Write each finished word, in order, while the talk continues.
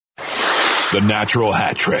The Natural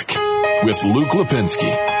Hat Trick with Luke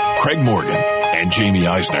Lipinski, Craig Morgan, and Jamie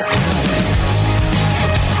Eisner.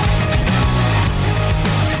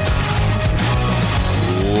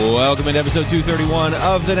 Welcome to episode 231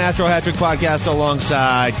 of the Natural Hat Trick podcast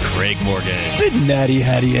alongside Craig Morgan. The Natty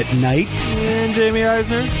Hattie at night. And Jamie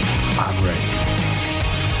Eisner. I'm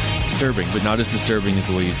ready. Disturbing, but not as disturbing as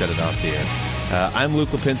the way you set it off the air. I'm Luke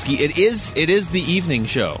Lipinski. It is the evening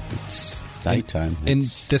show. It's nighttime. In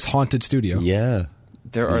this haunted studio. Yeah.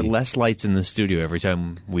 There are less lights in the studio every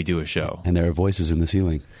time we do a show. And there are voices in the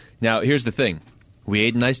ceiling. Now, here's the thing. We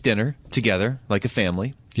ate a nice dinner together, like a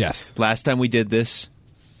family. Yes. Last time we did this,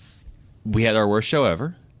 we had our worst show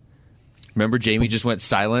ever. Remember, Jamie just went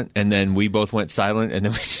silent, and then we both went silent, and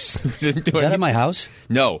then we just didn't do it. Is that at my house?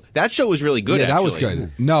 No. That show was really good, Yeah, that actually. was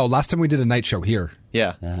good. No, last time we did a night show here.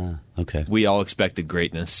 Yeah. Okay. We all expected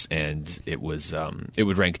greatness, and it was it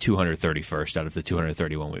would rank 231st out of the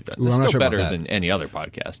 231 we've done. Ooh, It's I'm not still sure about better that. than any other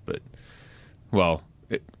podcast, but, well,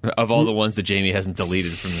 of all the ones that Jamie hasn't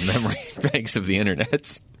deleted from the memory banks of the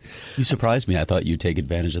internet. You surprised me. I thought you'd take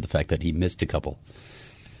advantage of the fact that he missed a couple.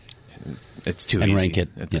 It's too And easy rank it.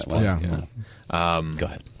 at this Yeah, point. well, Yeah. Go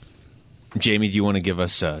ahead. Jamie, do you want to give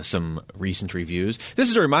us some recent reviews? This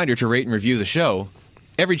is a reminder to rate and review the show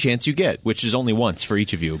every chance you get, which is only once for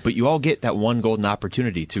each of you. But you all get that one golden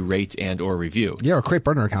opportunity to rate and or review. Yeah, or create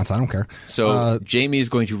burner accounts. I don't care. So Jamie is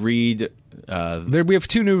going to read... We have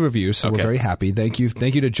 2 new reviews, so Okay. we're very happy. Thank you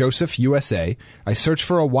to Joseph, USA. I searched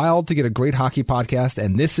for a while to get a great hockey podcast,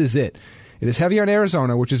 and this is it. It is heavy on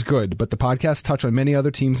Arizona, which is good, but the podcasts touch on many other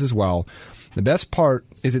teams as well. The best part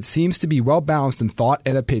is it seems to be well-balanced in thought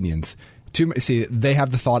and opinions. See, they have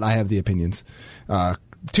the thought, I have the opinions.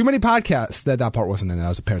 Too many podcasts. That part wasn't in there. That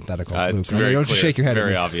was a parenthetical. Luke. It's very Don't clear, just shake your head.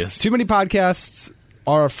 very at me. obvious. Too many podcasts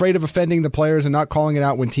are afraid of offending the players and not calling it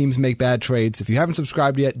out when teams make bad trades. If you haven't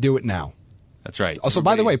subscribed yet, do it now. That's right. Also,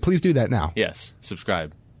 by the way, please do that now. Yes,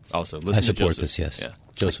 subscribe. Also, listen I support to Joseph. this, yes. Yeah.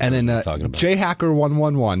 Joseph And then was talking about.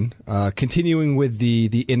 JHacker111, continuing with the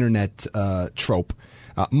internet trope.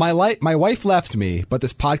 My wife left me, but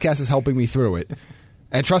this podcast is helping me through it.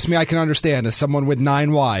 And trust me, I can understand. As someone with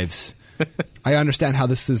 9 wives, I understand how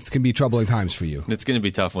can be troubling times for you. It's going to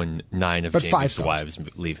be tough when 9 of But 5 Jamie's stars. wives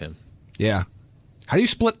leave him. Yeah. How do you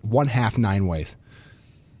split 1/2 9 ways?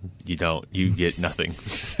 You don't. You get nothing.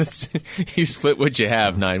 You split what you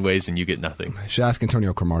have 9 ways and you get nothing. I should ask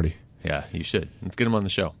Antonio Cromartie. Yeah, you should. Let's get him on the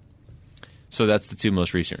show. So that's the 2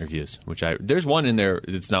 most recent reviews, there's one in there.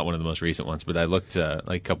 It's not one of the most recent ones, but I looked like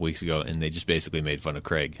a couple weeks ago, and they just basically made fun of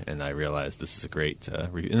Craig, and I realized this is a great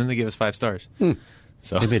review. And then they gave us 5 stars.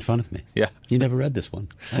 So They made fun of me. Yeah. You never read this one.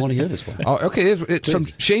 I want to hear this one. Oh, okay. It's from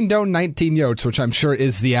Shane Doan 19 Yotes, which I'm sure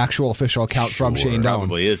is the actual official account from Shane Doan.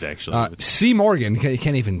 Probably is, actually. C. Morgan, you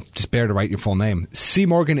can't even just bear to write your full name. C.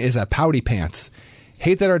 Morgan is a pouty pants.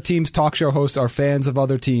 Hate that our team's talk show hosts are fans of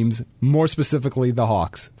other teams, more specifically the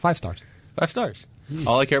Hawks. 5 stars. 5 stars.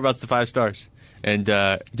 All I care about is the 5 stars. And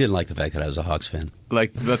You didn't like the fact that I was a Hawks fan.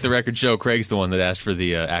 let the record show, Craig's the one that asked for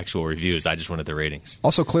the actual reviews. I just wanted the ratings.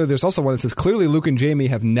 Also, there's also one that says, clearly Luke and Jamie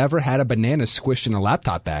have never had a banana squished in a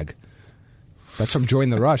laptop bag. That's from Join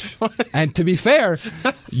the Rush. And to be fair,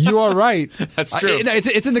 you are right. That's true.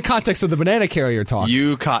 It's in the context of the banana carrier talk.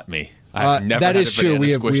 You caught me. I've never that had is a true. banana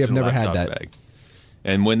We squished have in a never had laptop that. bag.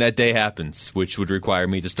 And when that day happens, which would require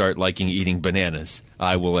me to start liking eating bananas,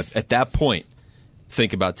 I will, at that point,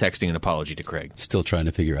 think about texting an apology to Craig. Still trying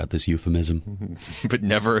to figure out this euphemism. But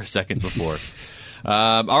never a second before.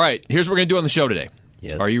 All right, here's what we're going to do on the show today.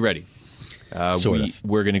 Yes. Are you ready? Sort of.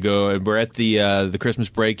 We're going to go. We're at the Christmas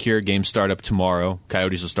break here. Games start up tomorrow.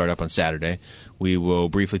 Coyotes will start up on Saturday. We will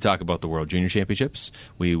briefly talk about the World Junior Championships.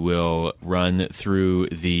 We will run through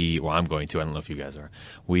I'm going to. I don't know if you guys are.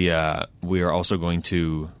 We are also going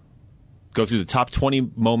to go through the top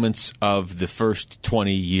 20 moments of the first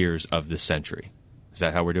 20 years of this century. Is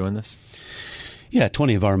that how we're doing this? Yeah,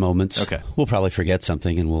 20 of our moments. Okay. We'll probably forget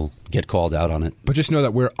something and we'll get called out on it. But just know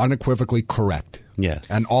that we're unequivocally correct. Yeah.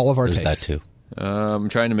 And all of our There's takes. that too. I'm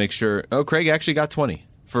trying to make sure. Oh, Craig actually got 20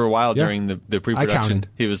 for a while Yeah. during the I pre-production. counted.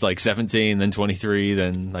 He was like 17, then 23,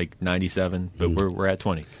 then like 97. But we're at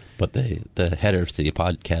 20. But the header to the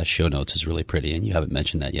podcast show notes is really pretty, and you haven't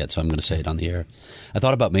mentioned that yet, so I'm going to say it on the air. I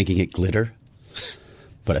thought about making it glitter,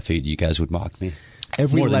 but I figured you guys would mock me.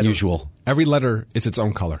 More than usual. Every letter is its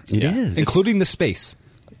own color. It is. Including the space.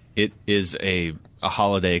 It is a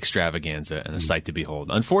holiday extravaganza and a sight to behold.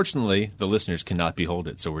 Unfortunately, the listeners cannot behold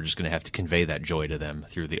it, so we're just going to have to convey that joy to them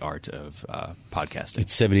through the art of podcasting.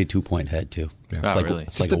 It's 72-point head, too. Yeah. Really?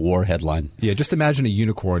 It's like a war headline. Yeah, just imagine a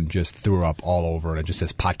unicorn just threw up all over and it just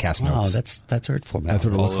says podcast notes. Oh, that's hurtful, man. That's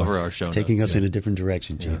what it all looks over like. our show It's notes. taking us in a different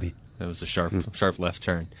direction, JB. That was a sharp left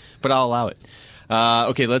turn, but I'll allow it.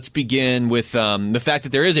 Okay, let's begin with the fact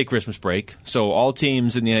that there is a Christmas break. So all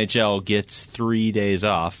teams in the NHL get 3 days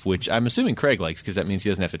off, which I'm assuming Craig likes because that means he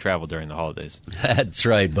doesn't have to travel during the holidays. That's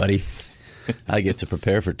right, buddy. I get to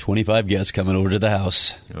prepare for 25 guests coming over to the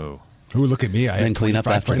house. Oh. Ooh, look at me. I have And clean up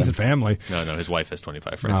 25 after friends them. and family. No, his wife has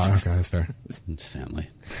 25 friends. Oh, okay, that's fair. It's family.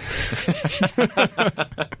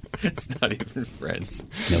 It's not even friends.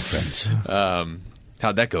 No friends.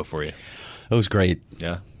 How'd that go for you? It was great.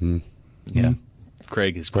 Yeah. Yeah.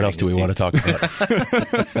 Craig is. What else do we want to talk about?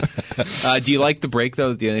 Do you like the break though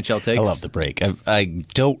that the NHL takes? I love the break. I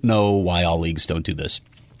don't know why all leagues don't do this.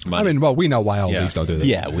 Money. I mean, well, we know why all Yeah. leagues don't do this.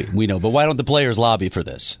 Yeah, we know. But why don't the players lobby for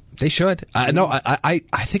this? They should. No, I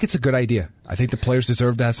think it's a good idea. I think the players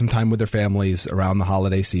deserve to have some time with their families around the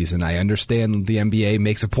holiday season. I understand the NBA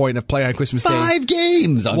makes a point of playing on Christmas Day. 5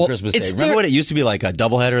 games on Well, Christmas Day. it's Remember their- when it used to be like a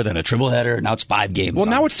doubleheader, then a tripleheader? Now it's 5 games. Well,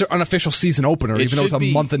 now it's their unofficial season opener, even though it's a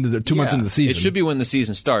month into 2 months into the season. It should be when the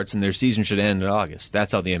season starts, and their season should end in August.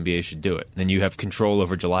 That's how the NBA should do it. Then you have control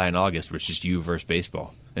over July and August, which is you versus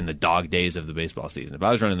baseball, and the dog days of the baseball season. If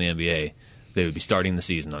I was running the NBA, they would be starting the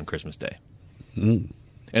season on Christmas Day.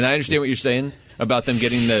 And I understand what you're saying about them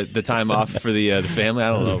getting the time off for the family.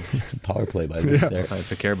 I don't know It's a power play by Luke there. if I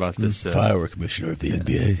care about this. If I were commissioner of the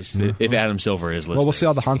NBA. If Adam Silver is listening. Well, we'll see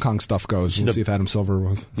how the Hong Kong stuff goes. We'll see if Adam Silver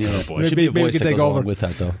was. Yeah, boy. There should be a Maybe we voice could that take goes over. along with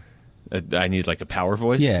that, though. I need like a power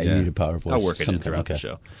voice. Yeah, you need a power voice. I'll work it in Sometime. throughout the Okay.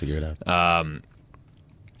 show. Figure it out.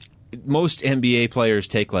 Most NBA players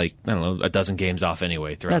take like, I don't know, a dozen games off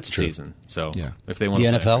anyway throughout That's the true. season. So Yeah. if they want The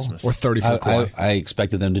to play on NFL? Christmas, Or 30 for Kawhi. I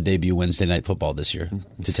expected them to debut Wednesday Night Football this year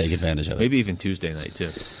to take advantage of it. maybe even Tuesday night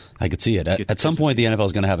too. I could see it. Get the At some Christmas point, the NFL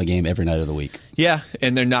is going to have a game every night of the week. Yeah,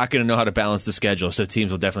 and they're not going to know how to balance the schedule, so teams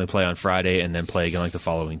will definitely play on Friday and then play again like the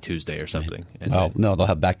following Tuesday or something. And Well, no, they'll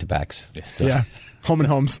have back-to-backs. Yeah. Home and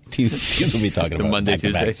homes. Teams will be talking The about Monday,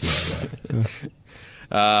 back-to-backs.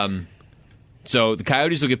 So the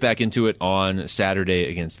Coyotes will get back into it on Saturday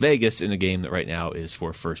against Vegas in a game that right now is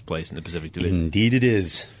for first place in the Pacific Division. Indeed it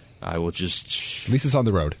is. I will just At least it's on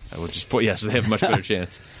the road. point. Yes, they have a much better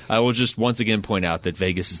chance. I will just once again point out that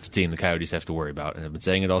Vegas is the team the Coyotes have to worry about, and I've been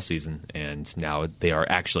saying it all season. And now they are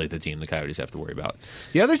actually the team the Coyotes have to worry about.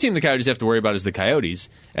 The other team the Coyotes have to worry about is the Coyotes,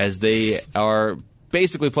 as they are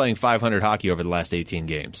basically playing 500 hockey over the last 18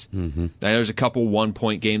 games. Mm-hmm. Now, there's a couple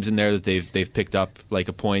 1-point games in there that they've picked up like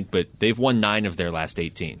a point, but they've won 9 of their last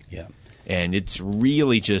 18. Yeah. And it's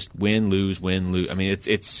really just win, lose, win, lose. I mean,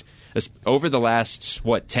 it's over the last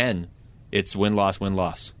 10. It's win, loss, win,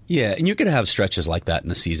 loss. Yeah, and you can have stretches like that in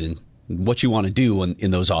the season. What you want to do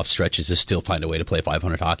in those off stretches is still find a way to play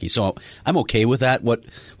 500 hockey. So I'm okay with that.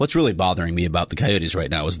 What's really bothering me about the Coyotes right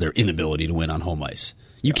now is their inability to win on home ice.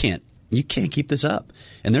 You can't keep this up.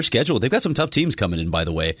 And their schedule, they've got some tough teams coming in, by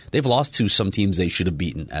the way. They've lost to some teams they should have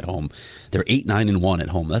beaten at home. They're 8-9-1 at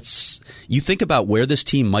home. You think about where this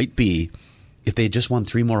team might be if they just won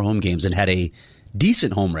 3 more home games and had a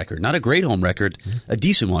decent home record, not a great home record, a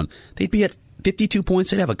decent one. They'd be at 52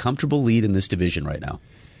 points. They'd have a comfortable lead in this division right now.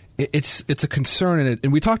 It's a concern,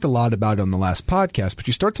 and we talked a lot about it on the last podcast, but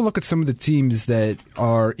you start to look at some of the teams that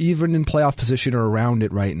are even in playoff position or around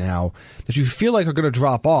it right now that you feel like are going to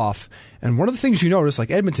drop off. And one of the things you notice,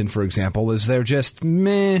 like Edmonton, for example, is they're just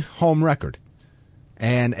meh home record.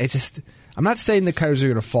 And I'm not saying the Coyotes are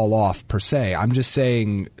going to fall off per se. I'm just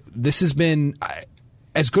saying this has been,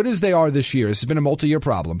 as good as they are this year, this has been a multi-year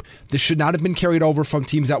problem. This should not have been carried over from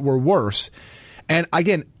teams that were worse. And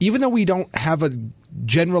again, even though we don't have a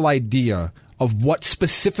general idea of what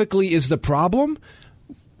specifically is the problem,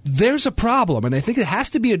 there's a problem, and I think it has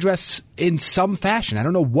to be addressed in some fashion. I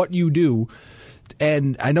don't know what you do.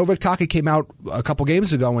 And I know Rick Taka came out a couple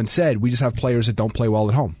games ago and said, we just have players that don't play well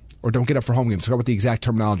at home or don't get up for home games. I forgot what the exact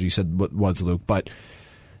terminology you said was, Luke. But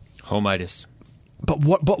Homeitis. But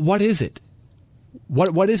what is it?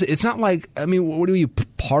 What is it? It's not like, I mean, what are you,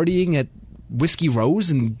 partying at Whiskey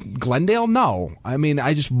Rose in Glendale? No. I mean,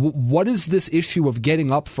 what is this issue of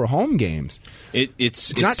getting up for home games?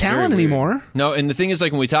 It's not talent very weird. anymore. No, and the thing is,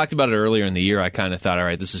 like when we talked about it earlier in the year, I kind of thought, all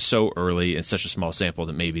right, this is so early and such a small sample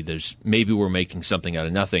that maybe we're making something out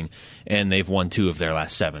of nothing. And they've won 2 of their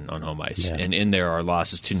last 7 on home ice, Yeah. and in there are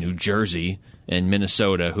losses to New Jersey and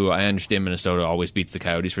Minnesota, who I understand Minnesota always beats the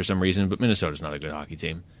Coyotes for some reason, but Minnesota's not a good hockey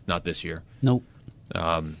team, not this year. Nope.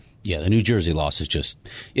 Yeah, the New Jersey loss is just...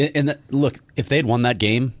 And look, if they'd won that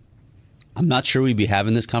game, I'm not sure we'd be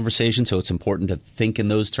having this conversation, so it's important to think in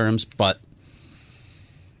those terms, but...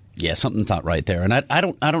 Yeah, something's not right there, and I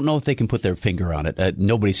don't know if they can put their finger on it.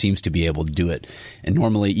 Nobody seems to be able to do it, and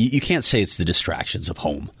normally you can't say it's the distractions of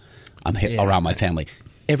home. Around my family.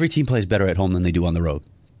 Every team plays better at home than they do on the road.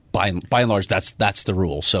 By and large, that's the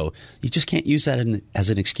rule. So you just can't use that as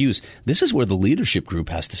an excuse. This is where the leadership group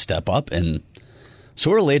has to step up and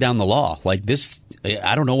sort of lay down the law. Like this,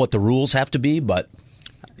 I don't know what the rules have to be, but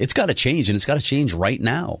it's got to change, and it's got to change right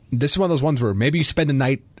now. This is one of those ones where maybe you spend a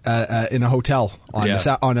night in a hotel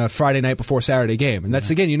on a Friday night before Saturday game, and that's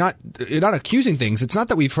again, you're not accusing things. It's not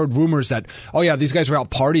that we've heard rumors that these guys are out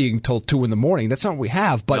partying till 2 a.m. That's not what we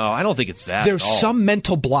have. But no, I don't think it's that. There's some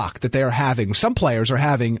mental block that they are having. Some players are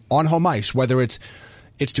having on home ice, whether it's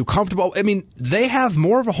too comfortable. I mean, they have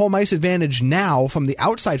more of a home ice advantage now from the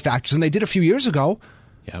outside factors than they did a few years ago.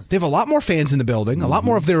 Yeah. They have a lot more fans in the building, a lot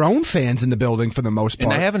more of their own fans in the building for the most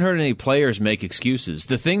part. And I haven't heard any players make excuses.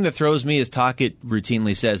 The thing that throws me is Tocchet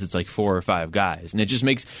routinely says it's like 4 or 5 guys. And it just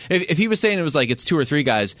makes... If he was saying it was like it's 2 or 3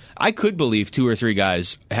 guys, I could believe 2 or 3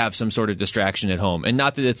 guys have some sort of distraction at home. And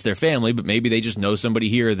not that it's their family, but maybe they just know somebody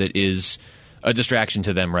here that is a distraction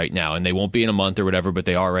to them right now. And they won't be in a month or whatever, but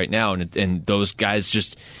they are right now. And those guys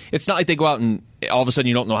just... It's not like they go out and all of a sudden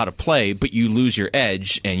you don't know how to play, but you lose your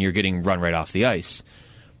edge and you're getting run right off the ice.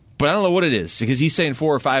 But I don't know what it is, because he's saying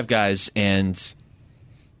 4 or 5 guys, and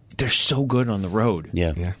they're so good on the road.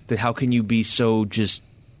 Yeah. That how can you be so just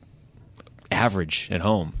average at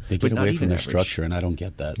home? They get away from their average. structure, and I don't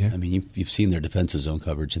get that. Yeah. I mean, you've seen their defensive zone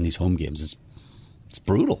coverage in these home games. It's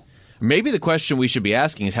brutal. Maybe the question we should be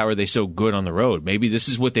asking is how are they so good on the road? Maybe this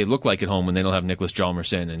is what they look like at home when they don't have Nicholas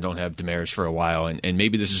Hjalmarsson and don't have Demers for a while, and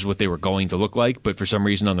maybe this is what they were going to look like, but for some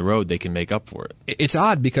reason on the road they can make up for it. It's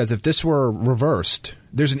odd because if this were reversed,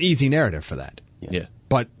 there's an easy narrative for that. Yeah.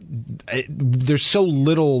 But there's so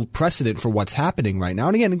little precedent for what's happening right now.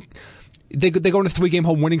 And again, they go on a 3-game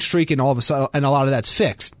home winning streak, and all of a sudden, and a lot of that's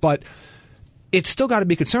fixed. But it's still got to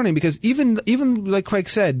be concerning because even like Craig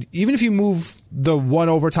said, even if you move the 1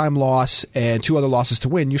 overtime loss and 2 other losses to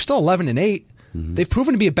win, you're still 11-8. Mm-hmm. They've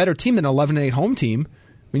proven to be a better team than an 11-8 home team.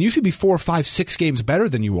 I mean, you should be 4, 5, 6 games better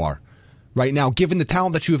than you are right now. Given the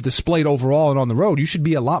talent that you have displayed overall and on the road, you should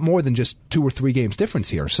be a lot more than just 2 or 3 games difference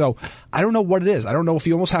here. So I don't know what it is. I don't know if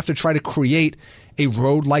you almost have to try to create a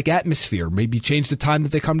road-like atmosphere. Maybe change the time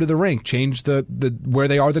that they come to the rink, change the where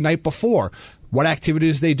they are the night before, what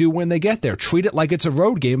activities they do when they get there. Treat it like it's a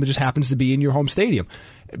road game that just happens to be in your home stadium.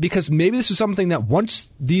 Because maybe this is something that once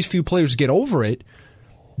these few players get over it,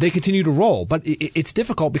 they continue to roll. But it's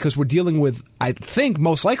difficult because we're dealing with, I think,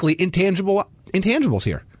 most likely, intangibles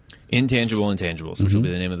here. Intangible Intangibles, which will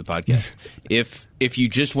be the name of the podcast. If you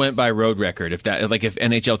just went by road record, if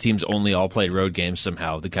NHL teams only all played road games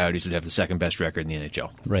somehow, the Coyotes would have the 2nd best record in the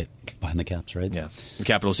NHL. Right. Behind the Caps, right? Yeah. The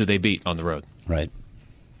Capitals, who they beat on the road. Right.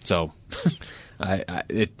 So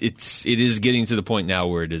it is getting to the point now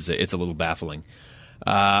where it's a little baffling.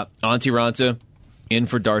 Antti Raanta in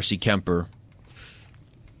for Darcy Kuemper.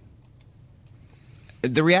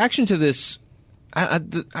 The reaction to this, I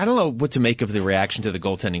don't know what to make of the reaction to the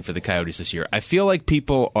goaltending for the Coyotes this year. I feel like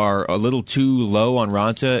people are a little too low on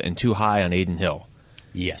Raanta and too high on Adin Hill.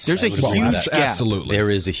 Yes. There's a huge gap. Absolutely. There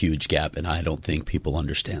is a huge gap, and I don't think people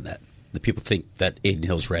understand that. The people think that Adin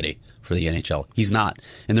Hill's ready for the NHL. He's not.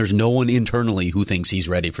 And there's no one internally who thinks he's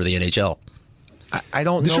ready for the NHL. I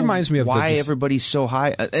don't This know reminds me of why everybody's so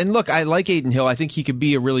high. And look, I like Adin Hill. I think he could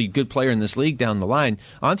be a really good player in this league down the line.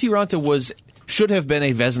 Antti Raanta should have been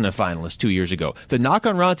a Vezina finalist 2 years ago. The knock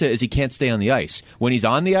on Raanta is he can't stay on the ice. When he's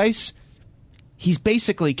on the ice, he's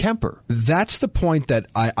basically Kuemper. That's the point that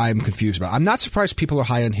I'm confused about. I'm not surprised people are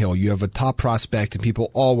high on Hill. You have a top prospect, and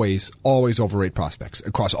people always overrate prospects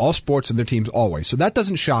across all sports and their teams always. So that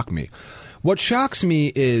doesn't shock me. What shocks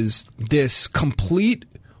me is this complete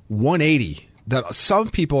 180 that some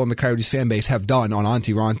people in the Coyotes fan base have done on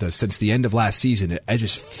Antti Raanta since the end of last season. It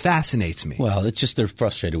just fascinates me. Well, it's just they're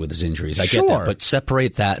frustrated with his injuries. I Sure. get that, but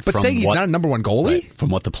separate that But from saying he's not a number 1 goalie? Right, from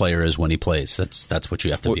what the player is when he plays. That's what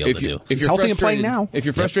you have to be able to do. If He's you're healthy and playing frustrated- now. If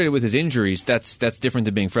you're frustrated with his injuries, that's different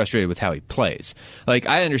than being frustrated with how he plays. Like,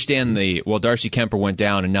 I understand Darcy Kuemper went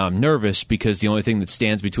down and now I'm nervous because the only thing that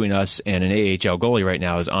stands between us and an AHL goalie right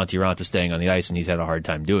now is Antti Raanta staying on the ice, and he's had a hard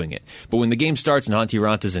time doing it. But when the game starts and Antti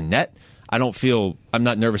Ranta's in net, I'm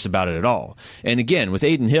not nervous about it at all. And again, with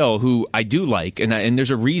Adin Hill, who I do like, and there's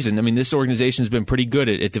a reason. I mean, this organization's been pretty good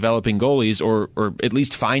at developing goalies, or at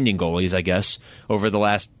least finding goalies, I guess, over the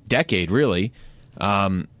last decade, really.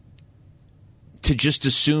 To just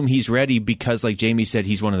assume he's ready because, like Jamie said,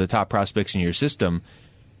 he's one of the top prospects in your system,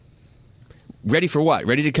 ready for what?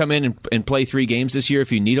 Ready to come in and play 3 games this year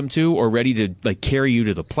if you need them to, or ready to like carry you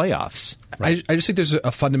to the playoffs? Right. I just think there's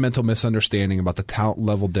a fundamental misunderstanding about the talent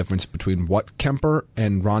level difference between what Kuemper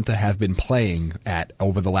and Raanta have been playing at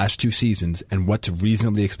over the last 2 seasons and what to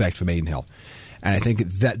reasonably expect from Adin Hill. And I think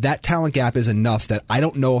that talent gap is enough that I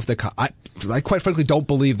don't know if I quite frankly don't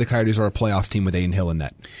believe the Coyotes are a playoff team with Adin Hill in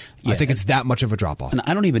net. Yeah, I think it's that much of a drop off. And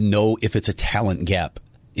I don't even know if it's a talent gap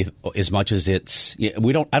as much as it's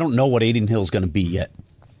I don't know what Adin Hill is going to be yet.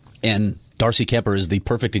 And Darcy Kuemper is the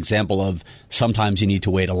perfect example of sometimes you need to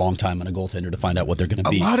wait a long time on a goaltender to find out what they're going to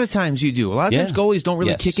be. A lot of times you do. A lot of times goalies don't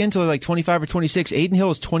really kick in until they're like 25 or 26. Adin Hill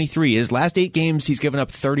is 23. His last 8 games, he's given up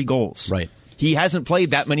 30 goals. Right. He hasn't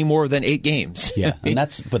played that many more than 8 games. Yeah, and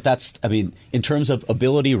that's I mean, in terms of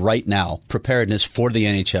ability right now, preparedness for the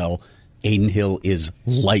NHL, Adin Hill is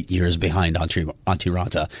light years behind Antti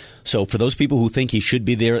Raanta. So for those people who think he should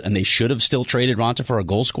be there and they should have still traded Raanta for a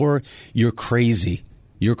goal scorer, you're crazy.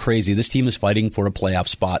 You're crazy. This team is fighting for a playoff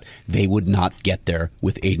spot. They would not get there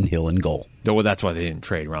with Adin Hill in goal. Well, that's why they didn't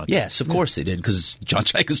trade Raanta. Yes, of course they did, because John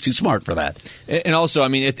Chaik is too smart for that. And also, I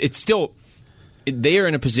mean, it's still... They are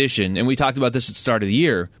in a position, and we talked about this at the start of the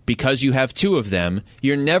year, because you have 2 of them,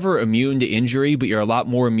 you're never immune to injury, but you're a lot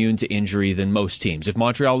more immune to injury than most teams. If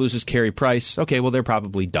Montreal loses Carey Price, okay, well, they're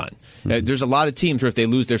probably done. Mm-hmm. There's a lot of teams where if they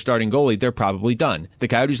lose their starting goalie, they're probably done. The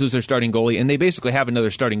Coyotes lose their starting goalie, and they basically have another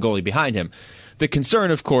starting goalie behind him. The concern,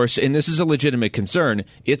 of course, and this is a legitimate concern,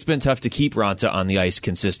 it's been tough to keep Raanta on the ice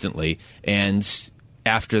consistently, and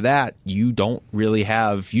after that, you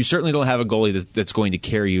certainly don't have a goalie that's going to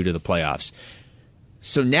carry you to the playoffs.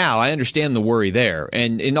 So now I understand the worry there.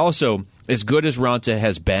 And also, as good as Raanta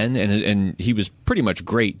has been, and he was pretty much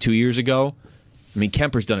great 2 years ago, I mean,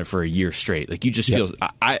 Kuemper's done it for a year straight. Like, you just feel,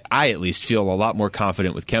 I at least feel a lot more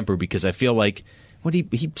confident with Kuemper, because I feel like,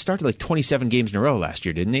 he started like 27 games in a row last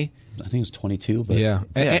year, didn't he? I think it was 22. But yeah.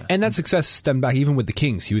 And that success stemmed back even with the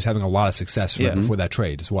Kings. He was having a lot of success before that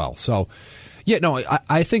trade as well. So,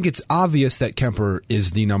 I think it's obvious that Kuemper is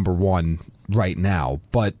the number one right now,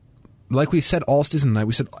 but like we said all season night,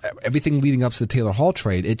 we said everything leading up to the Taylor Hall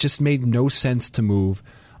trade, it just made no sense to move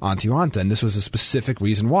Antti Raanta, and this was a specific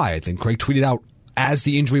reason why. I think Craig tweeted out as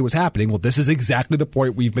the injury was happening, well, this is exactly the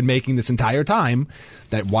point we've been making this entire time,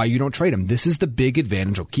 that why you don't trade him. This is the big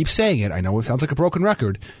advantage. I'll keep saying it. I know it sounds like a broken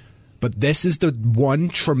record, but this is the one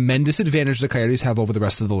tremendous advantage the Coyotes have over the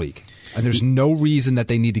rest of the league, and there's no reason that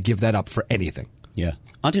they need to give that up for anything. Yeah.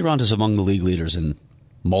 Antti Raanta is among the league leaders in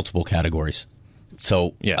multiple categories.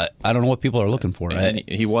 So I don't know what people are looking for. And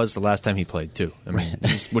he was the last time he played, too. I mean,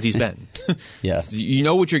 this is what he's been. Yeah. You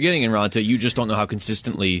know what you're getting in Raanta. You just don't know how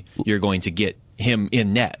consistently you're going to get him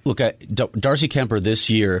in net. Look, Darcy Kuemper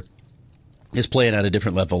this year is playing at a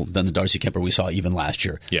different level than the Darcy Kuemper we saw even last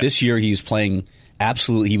year. Yeah. This year he's playing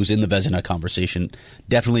absolutely. He was in the Vezina conversation.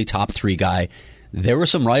 Definitely top 3 guy. There were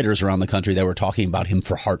some writers around the country that were talking about him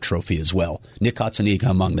for Hart Trophy as well. Nick Kotsuniga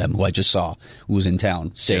among them, who I just saw, who was in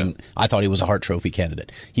town, saying, I thought he was a Hart Trophy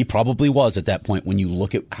candidate. He probably was at that point when you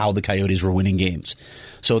look at how the Coyotes were winning games.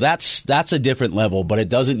 So that's a different level, but it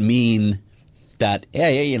doesn't mean that,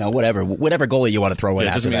 hey, whatever goalie you want to throw in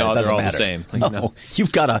after that, it doesn't matter. The same. No.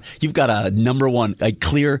 You've got a number one, a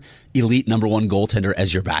clear elite number one goaltender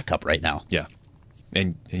as your backup right now. Yeah.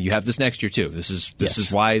 And you have this next year, too. This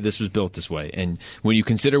is why this was built this way. And when you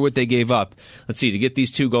consider what they gave up, let's see, to get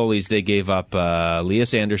these 2 goalies, they gave up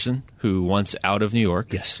Elias Anderson, who wants out of New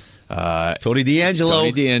York. Yes. Tony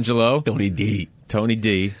DeAngelo. Tony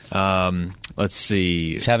D. Let's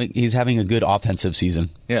see. He's having a good offensive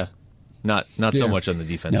season. Yeah. Not so much on the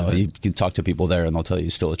defensive end. You can talk to people there, and they'll tell you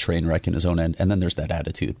he's still a train wreck in his own end. And then there's that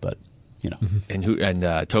attitude, but, Mm-hmm.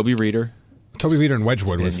 And Toby Reeder. Toby Reeder and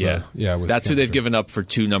Wedgwood was that's who they've given up for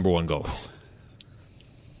 2 number 1 goalies.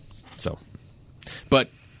 So, but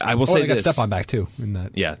I will say they got Stepan back too. In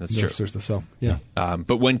that, that's true. So,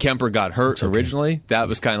 but when Kuemper got hurt originally, that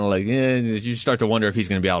was kind of like you start to wonder if he's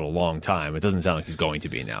going to be out a long time. It doesn't sound like he's going to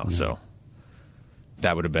be now. Mm-hmm. So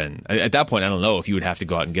that would have been at that point. I don't know if you would have to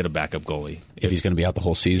go out and get a backup goalie if he's going to be out the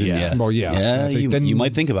whole season. Yeah. Well, you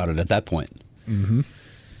might think about it at that point.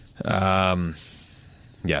 Mm-hmm.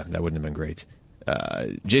 Yeah, that wouldn't have been great.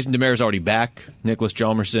 Jason Demers is already back. Nicholas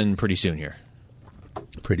Hjalmarsson pretty soon here.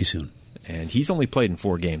 Pretty soon. And he's only played in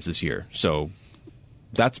 4 games this year. So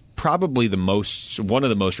that's probably one of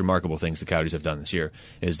the most remarkable things the Coyotes have done this year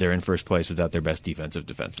is they're in first place without their best defensive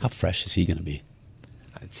defenseman. How fresh is he going to be?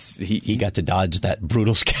 He got to dodge that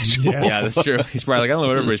brutal schedule. Yeah, that's true. He's probably like, I don't know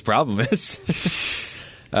what everybody's problem is.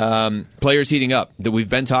 Players heating up that we've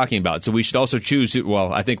been talking about. So we should also choose.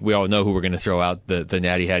 Well, I think we all know who we're going to throw out the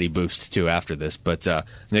Natty Hattie boost to after this. But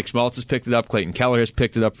Nick Schmaltz has picked it up. Clayton Keller has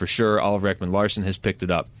picked it up for sure. Oliver Ekman-Larsson has picked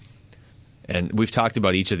it up. And we've talked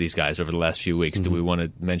about each of these guys over the last few weeks. Do we want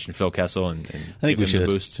to mention Phil Kessel and I think give we him should. the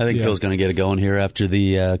boost? I think Phil's going to get it going here after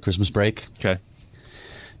the Christmas break. Okay.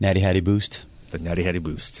 Natty Hattie boost. The Natty Hattie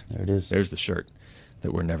boost. There it is. There's the shirt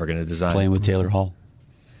that we're never going to design. Playing with Taylor Hall.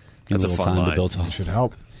 That's a little fun time line. to build It should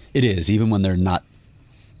help. It is, even when they're not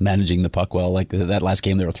managing the puck well. Like that last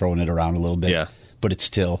game, they were throwing it around a little bit. Yeah. But it's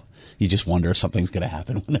still, you just wonder if something's going to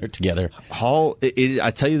happen when they're together. Hall,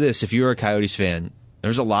 I tell you this, if you're a Coyotes fan,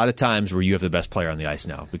 there's a lot of times where you have the best player on the ice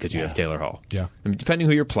now because you have Taylor Hall. Yeah. I mean, depending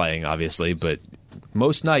who you're playing, obviously, but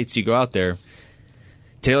most nights you go out there,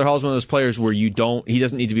 Taylor Hall's one of those players where he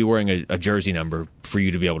doesn't need to be wearing a jersey number for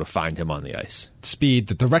you to be able to find him on the ice. Speed,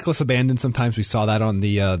 the reckless abandon. Sometimes we saw that on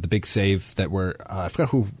the big save that were I forgot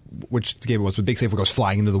which game it was, but big save where it goes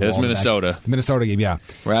flying into the wall. It was Minnesota. The Minnesota game, yeah.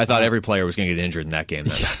 Where I thought every player was going to get injured in that game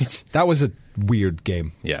that night. That was a weird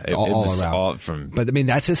game. Yeah, it all was around. all from. But I mean,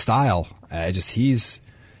 that's his style. He's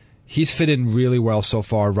fit in really well so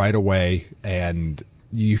far right away, and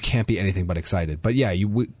you can't be anything but excited. But yeah,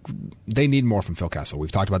 they need more from Phil Kessel.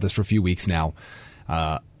 We've talked about this for a few weeks now.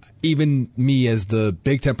 Even me, as the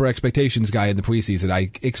big temper expectations guy in the preseason,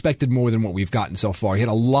 I expected more than what we've gotten so far. He had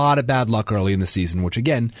a lot of bad luck early in the season, which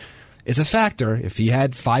again is a factor. If he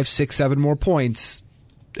had 5, 6, 7 more points,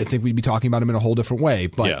 I think we'd be talking about him in a whole different way.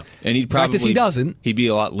 But yeah, and the fact is he doesn't. He'd be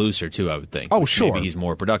a lot looser too, I would think. Oh, sure. Maybe he's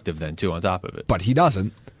more productive then too. On top of it, but he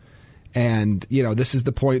doesn't. And, this is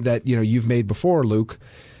the point that, you've made before, Luke.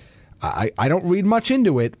 I don't read much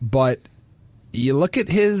into it, but you look at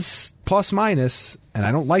his plus minus, and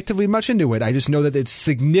I don't like to read much into it. I just know that it's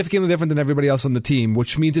significantly different than everybody else on the team,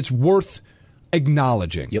 which means it's worth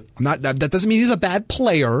acknowledging. Yep. That doesn't mean he's a bad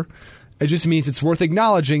player. It just means it's worth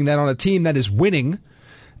acknowledging that on a team that is winning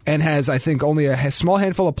and has, I think, only a small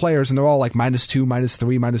handful of players, and they're all like -2,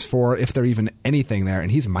 -3, -4, if they're even anything there, and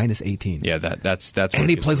he's -18. Yeah, that's and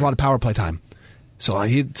he plays a lot of power play time. So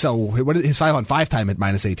what is his 5-on-5 time at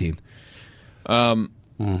 -18?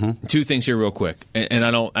 Two things here, real quick, and I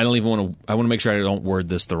don't even want to. I want to make sure I don't word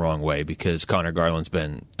this the wrong way because Connor Garland's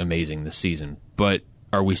been amazing this season. But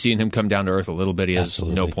are we seeing him come down to earth a little bit? He has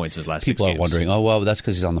Absolutely. no points in his last People 6 are games. wondering, oh, well, that's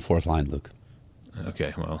because he's on the fourth line, Luke.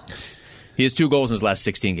 Okay, well, he has 2 goals in his last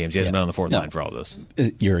 16 games. He hasn't been on the fourth line for all those.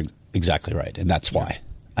 You're exactly right, and that's why.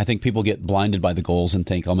 I think people get blinded by the goals and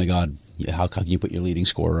think, oh, my God, how can you put your leading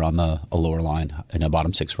scorer on a lower line in a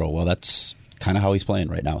bottom 6 row? Well, that's kind of how he's playing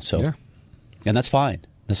right now. So, and that's fine.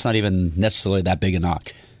 That's not even necessarily that big a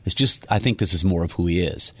knock. It's just, I think this is more of who he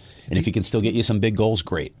is. And if he can still get you some big goals,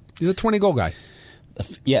 great. He's a 20-goal guy.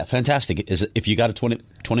 Yeah, fantastic. If you got a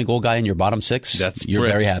 20-goal guy in your bottom 6, you're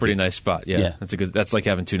very happy. That's a pretty nice spot. Yeah. That's a good. That's like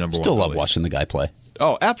having 2 number 1 Still love goalies. watching the guy play.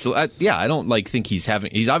 Oh, absolutely. I don't think he's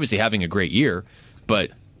obviously having a great year,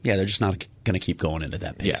 but yeah, they're just not going to keep going into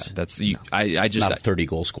that pace. Yeah, that's I just not a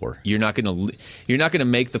 30-goal scorer. You're not going to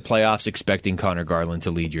make the playoffs expecting Connor Garland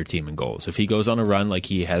to lead your team in goals. If he goes on a run like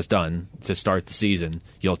he has done to start the season,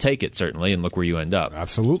 you'll take it certainly, and look where you end up.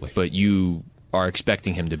 Absolutely. But you are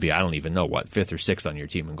expecting him to be, I don't even know what, 5th or 6th on your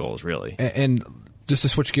team in goals, really. And just to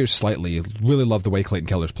switch gears slightly, really love the way Clayton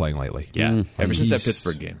Keller's playing lately. Yeah, ever since that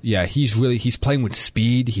Pittsburgh game. Yeah, he's playing with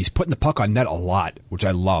speed. He's putting the puck on net a lot, which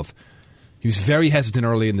I love. He was very hesitant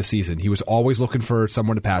early in the season. He was always looking for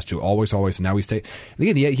someone to pass to, always. And now he's taking.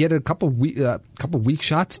 Again, he had a couple weak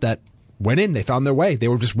shots that went in. They found their way. They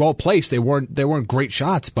were just well placed. They weren't great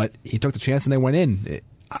shots, but he took the chance and they went in.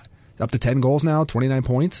 Up to 10 goals now, 29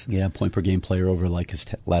 points. Yeah, point per game player over like his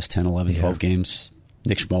last 10, 11, 12 games.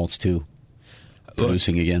 Nick Schmaltz too,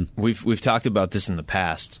 producing again. We've talked about this in the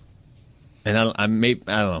past, and I don't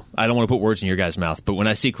know. I don't want to put words in your guys' mouth, but when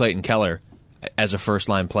I see Clayton Keller as a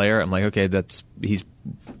first-line player, I'm like, okay, he's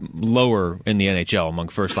lower in the NHL among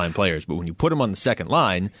first-line players. But when you put him on the second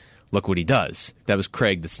line, look what he does. That was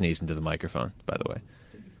Craig that sneezed into the microphone, by the way.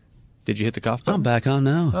 Did you hit the cough button? I'm back on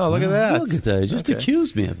now. Oh, look at that. Look at that. You just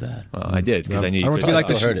accused me of that. Well, I did, because I knew you I don't want could. to be like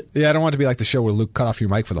the heard it. Yeah, I don't want to be like the show where Luke cut off your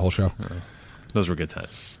mic for the whole show. Those were good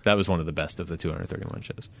times. That was one of the best of the 231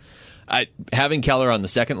 shows. Having Keller on the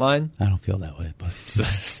second line, I don't feel that way, but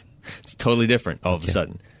it's totally different all of a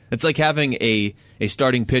sudden. It's like having a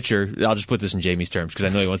starting pitcher. I'll just put this in Jamie's terms because I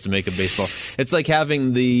know he wants to make a baseball. It's like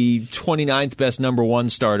having the 29th best number 1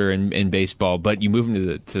 starter in baseball, but you move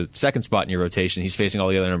him to second spot in your rotation. He's facing all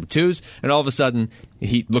the other number 2s, and all of a sudden,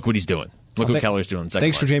 look what he's doing. Look what Keller's doing in the second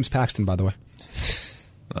Thanks line. for James Paxton, by the way.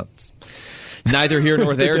 Well, it's neither here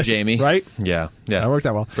nor there, Jamie. Right? Yeah. That worked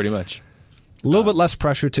out well. Pretty much. A little bit less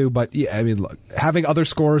pressure too, but yeah, I mean, look, having other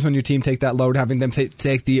scorers on your team take that load, having them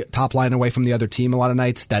take the top line away from the other team a lot of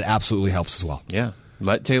nights, that absolutely helps as well. Yeah.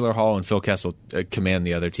 Let Taylor Hall and Phil Kessel command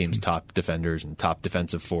the other team's top defenders and top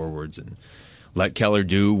defensive forwards, and let Keller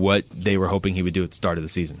do what they were hoping he would do at the start of the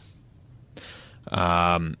season.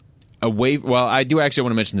 Well, I do actually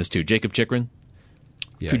want to mention this too. Jacob Chikrin.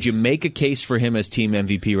 Yes. Could you make a case for him as team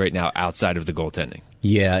MVP right now outside of the goaltending?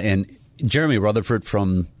 Yeah, and Jeremy Rutherford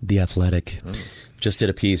from The Athletic just did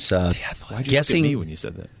a piece. Why'd you look at me when you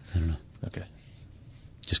said that? I don't know. Okay.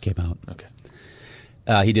 Just came out. Okay.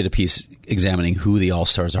 He did a piece examining who the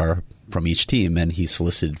All-Stars are from each team, and he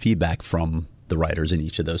solicited feedback from the writers in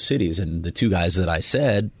each of those cities. And the two guys that I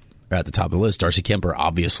said are at the top of the list. Darcy Kuemper,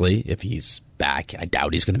 obviously, if he's back. I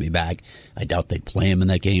doubt he's going to be back. I doubt they'd play him in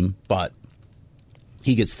that game, but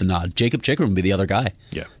he gets the nod. Jacob Chikrin would be the other guy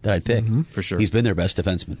that I'd pick. For sure. He's been their best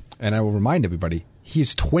defenseman. And I will remind everybody, he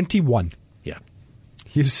is 21. Yeah.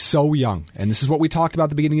 He is so young. And this is what we talked about at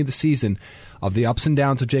the beginning of the season, of the ups and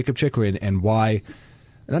downs of Jacob Chikrin and why,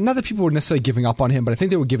 not that people were necessarily giving up on him, but I think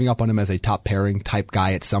they were giving up on him as a top pairing type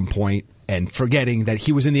guy at some point and forgetting that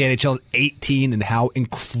he was in the NHL at 18 and how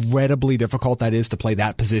incredibly difficult that is to play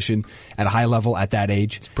that position at a high level at that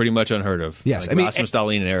age. It's pretty much unheard of. Yes. Like Rasmus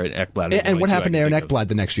Dahlin and Aaron Ekblad. And what happened to Aaron Ekblad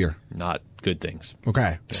the next year? Not good things. Okay.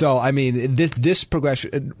 Yeah. So, I mean, this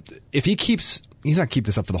progression, if he keeps, he's not keep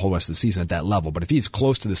this up for the whole rest of the season at that level, but if he's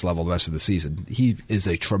close to this level the rest of the season, he is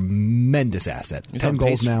a tremendous asset. He's 10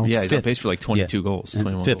 goals now. Yeah, he's on pace for like 22 goals. And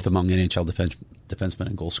 21 fifth goals. among NHL defensemen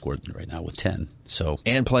and goals scored right now with 10.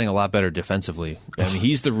 And playing a lot better defensively. I mean,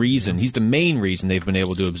 he's the main reason they've been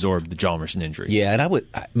able to absorb the Hjalmarsson injury. Yeah,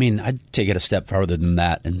 and I'd take it a step farther than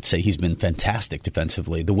that and say he's been fantastic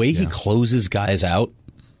defensively. The way he closes guys out,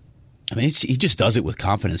 I mean, he just does it with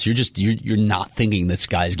confidence. You're not thinking this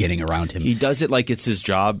guy's getting around him. He does it like it's his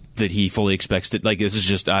job, that he fully expects it. Like, this is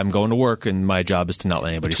just, I'm going to work and my job is to not let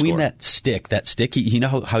anybody Between score. that stick, you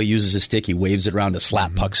know how he uses his stick? He waves it around to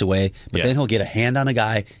slap pucks away, but then he'll get a hand on a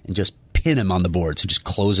guy and just pin him on the boards and just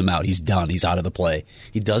close him out. He's done. He's out of the play.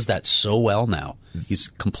 He does that so well now. He's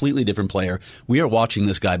a completely different player. We are watching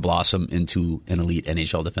this guy blossom into an elite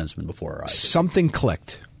NHL defenseman before our eyes. Something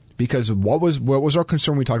clicked. Because what was our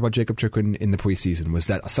concern when we talked about Jacob Chikrin in the preseason was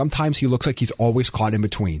that sometimes he looks like he's always caught in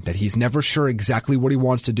between, that he's never sure exactly what he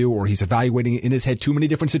wants to do, or he's evaluating in his head too many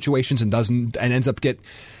different situations and ends up get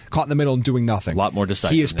caught in the middle and doing nothing. A lot more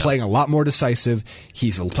decisive. He is playing a lot more decisive.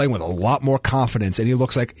 He's playing with a lot more confidence, and he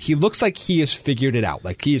looks like he has figured it out.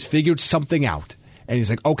 Like he has figured something out, and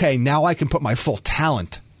he's like, okay, now I can put my full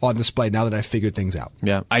talent on display now that I've figured things out.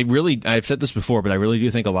 Yeah, I've said this before, but I really do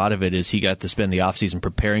think a lot of it is he got to spend the offseason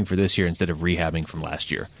preparing for this year instead of rehabbing from last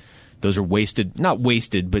year. Those are not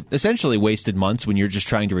wasted, but essentially wasted months when you're just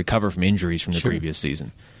trying to recover from injuries from the previous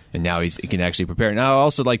season. And now he can actually prepare. Now, I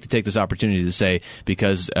also like to take this opportunity to say,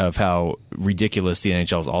 because of how ridiculous the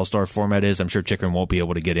NHL's All-Star format is, I'm sure Chikrin won't be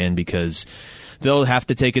able to get in because they'll have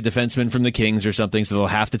to take a defenseman from the Kings or something, so they'll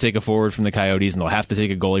have to take a forward from the Coyotes, and they'll have to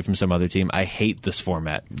take a goalie from some other team. I hate this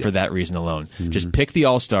format for that reason alone. Mm-hmm. Just pick the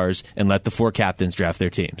All-Stars and let the 4 captains draft their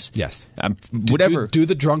teams. Yes. Whatever. Do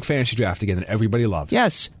the drunk fantasy draft again that everybody loves.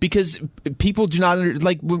 Yes, because people do not,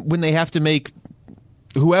 like when they have to make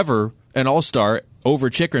whoever an All-Star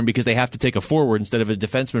over Chikrin because they have to take a forward instead of a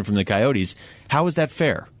defenseman from the Coyotes. How is that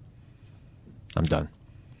fair? I'm done.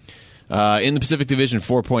 In the Pacific Division,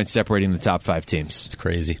 4 points separating the top 5 teams. It's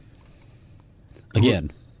crazy.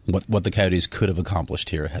 Again, what the Coyotes could have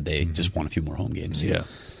accomplished here had they just won a few more home games. Yeah.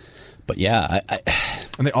 But yeah,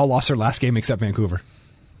 and they all lost their last game except Vancouver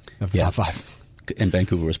of the top 5. And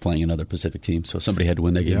Vancouver was playing another Pacific team, so somebody had to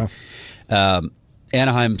win that game. Yeah.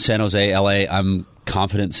 Anaheim, San Jose, LA, I'm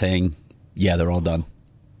confident saying, yeah, they're all done.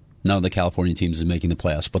 None of the California teams is making the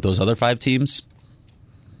playoffs. But those other 5 teams,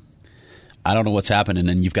 I don't know what's happening.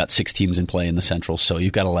 And you've got 6 teams in play in the Central, so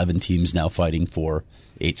you've got 11 teams now fighting for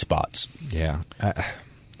 8 spots. Yeah.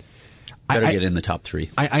 Better get in the top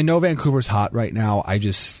 3. I know Vancouver's hot right now. I'm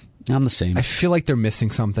the same. I feel like they're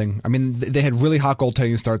missing something. I mean, they had really hot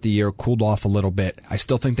goaltending to start the year, cooled off a little bit. I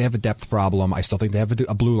still think they have a depth problem. I still think they have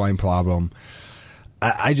a blue line problem.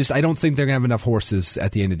 I don't think they're going to have enough horses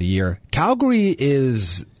at the end of the year. Calgary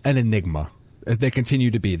is an enigma. They continue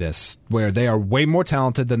to be this, where they are way more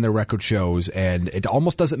talented than their record shows, and it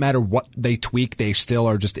almost doesn't matter what they tweak. They still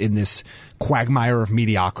are just in this quagmire of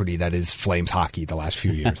mediocrity that is Flames hockey the last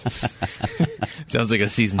few years. Sounds like a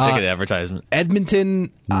season ticket advertisement.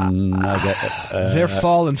 Edmonton, they're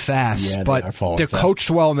falling fast, but they're coached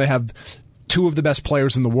well, and they have 2 of the best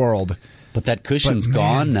players in the world. But that cushion's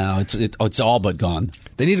gone now. It's all but gone.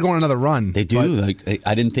 They need to go on another run. They do.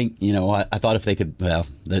 I didn't think, I thought if they could, well,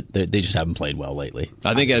 they just haven't played well lately.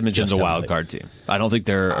 I think Edmonton's a wild card team. I don't think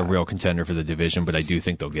they're a real contender for the division, but I do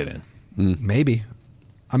think they'll get in. Maybe.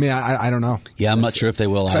 I mean, I don't know. Yeah, I'm not sure if they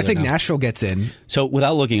will. So I think Nashville gets in. So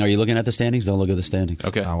without looking, are you looking at the standings? Don't look at the standings.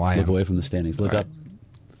 Okay. Oh, I Look am. away from the standings. Look up.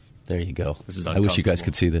 There you go. This is I wish you guys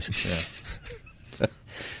could see this. Yeah.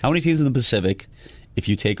 How many teams in the Pacific, if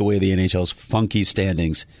you take away the NHL's funky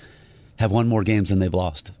standings, have won more games than they've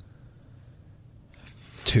lost?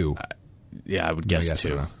 2. Yeah, I would guess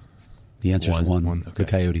 2. The answer is one. One. The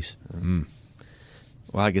Coyotes.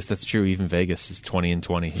 Well, I guess that's true. Even Vegas is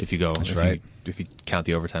 20-20 if you go. That's right. If you count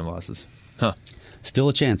the overtime losses. Huh. Still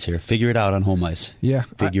a chance here. Figure it out on home ice. Yeah.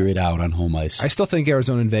 Figure it out on home ice. I still think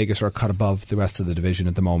Arizona and Vegas are a cut above the rest of the division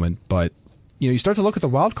at the moment, but you start to look at the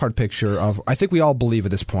wild card picture of, I think we all believe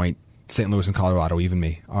at this point, St. Louis and Colorado, even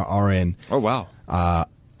me, are in. Oh, wow.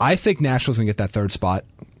 I think Nashville's going to get that third spot.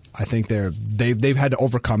 I think they've had to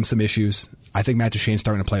overcome some issues. I think Matt Duchene's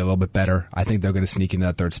starting to play a little bit better. I think they're going to sneak into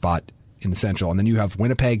that third spot in the Central. And then you have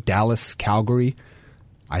Winnipeg, Dallas, Calgary.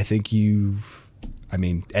 I think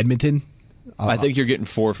Edmonton. I think you're getting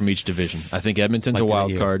 4 from each division. I think Edmonton's a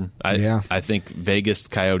wild card. I think Vegas,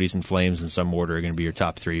 Coyotes, and Flames in some order are going to be your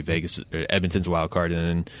top 3. Edmonton's a wild card,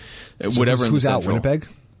 and then whatever. Who's in the out? Central. Winnipeg,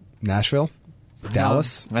 Nashville,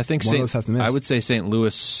 Dallas. I think one of those have to miss. I would say St.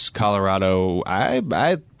 Louis, Colorado.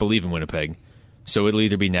 I believe in Winnipeg, so it'll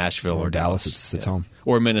either be Nashville or Dallas. It's home.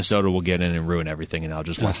 Or Minnesota will get in and ruin everything, and I'll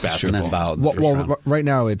just watch basketball. Right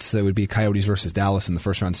now it would be Coyotes versus Dallas in the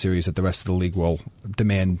first round series that the rest of the league will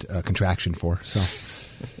demand a contraction for. So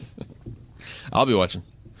I'll be watching.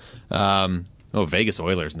 Vegas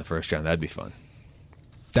Oilers in the first round. That'd be fun.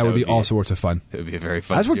 That would be all sorts of fun. It would be a very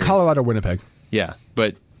fun. That's what series. Colorado, Winnipeg. Yeah,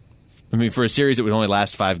 but I mean, for a series that would only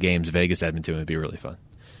last 5 games, Vegas Edmonton would be really fun.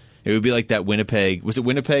 It would be like that Winnipeg. Was it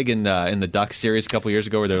Winnipeg in the Ducks series a couple years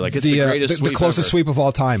ago where they're like, it's the greatest sweep the closest ever. Sweep of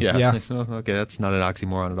all time. Yeah. Okay, that's not an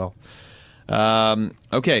oxymoron at all.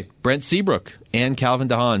 Okay, Brent Seabrook and Calvin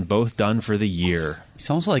DeHaan both done for the year.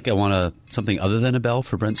 Sounds like I want something other than a bell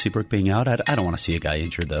for Brent Seabrook being out. I don't want to see a guy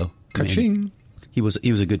injured, though. He was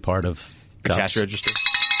a good part of the cash register.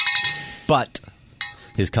 But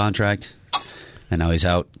his contract, and now he's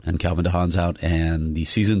out, and Calvin DeHaan's out, and the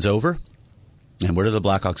season's over. And where do the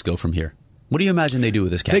Blackhawks go from here? What do you imagine they do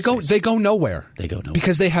with this cap space? They go nowhere. They go nowhere.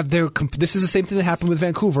 Because they have this is the same thing that happened with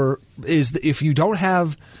Vancouver, is that if you don't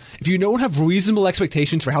have reasonable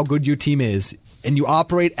expectations for how good your team is, and you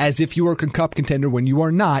operate as if you are a cup contender when you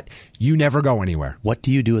are not, you never go anywhere. What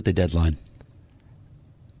do you do at the deadline?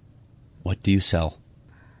 What do you sell?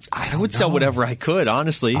 I would sell whatever I could,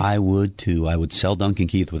 honestly. I would, too. I would sell Duncan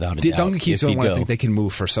Keith without a doubt. Duncan Keith's the only one I think they can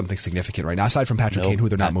move for something significant right now, aside from Patrick Kane, who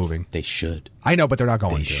they're not moving. They should. I know, but they're not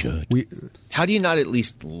going They to. should. How do you not at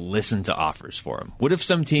least listen to offers for him? What if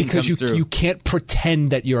some team comes through? Because you can't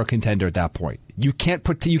pretend that you're a contender at that point. You can't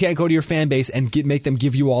go to your fan base and make them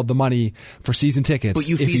give you all the money for season tickets. But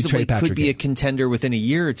you if feasibly trade Patrick could be Kane. a contender within a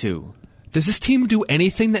year or two. Does this team do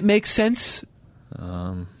anything that makes sense?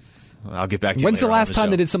 I'll get back to you. When's the later on last time show.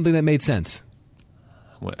 they did something that made sense?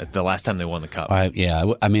 The last time they won the cup.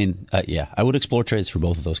 I would explore trades for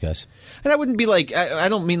both of those guys. And I wouldn't be like, I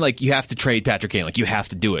don't mean like you have to trade Patrick Kane, like you have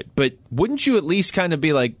to do it. But wouldn't you at least kind of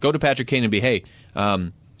be like, go to Patrick Kane and be, hey,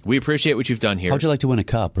 we appreciate what you've done here. How'd you like to win a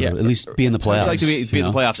cup or at least be in the playoffs? How'd you like to be in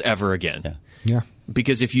the playoffs ever again? Yeah.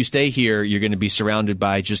 Because if you stay here, you're going to be surrounded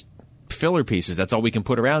by just filler pieces. That's all we can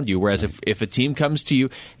put around you. Whereas if a team comes to you,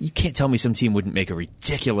 you can't tell me some team wouldn't make a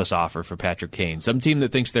ridiculous offer for Patrick Kane. Some team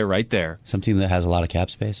that thinks they're right there. Some team that has a lot of cap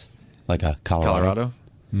space, like a Colorado.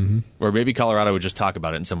 Mm-hmm. Or maybe Colorado would just talk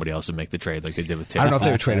about it and somebody else would make the trade like they did with Tim. I don't know if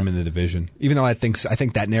they would trade him in the division. Even though I think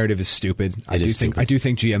that narrative is stupid. I do think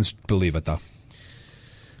GMs believe it, though.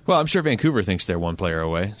 Well, I'm sure Vancouver thinks they're one player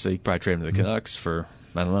away, so you could probably trade him to the Canucks for,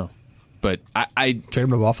 I don't know. But I trade him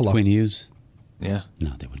to Buffalo. Quinn Hughes? Yeah.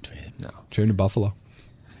 No, they wouldn't trade him. No. Trade him to Buffalo.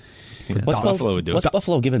 Yeah. Buffalo would do What's it.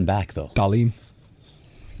 Buffalo giving back, though? Darlene.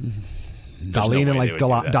 Darlene and like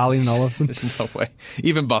Darlene and Olafson. There's no way.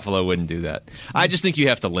 Even Buffalo wouldn't do that. I just think you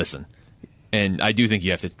have to listen. And I do think you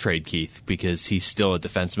have to trade Keith because he's still a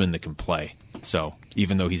defenseman that can play. So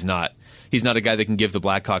even though he's not a guy that can give the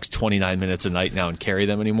Blackhawks 29 minutes a night now and carry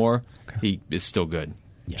them anymore, he is still good.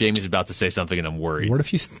 Yeah. Jamie's about to say something and I'm worried. What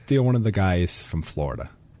if you steal one of the guys from Florida?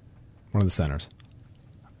 One of the centers.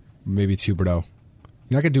 Maybe it's Huberdeau.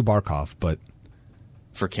 You're not going to do Barkov, but...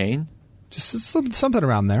 For Kane? Just something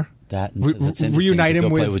around there. that. And it's interesting reunite to him go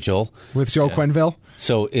play with with Joel. With Joe Quenneville.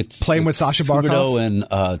 So it's playing with Sasha Huberdeau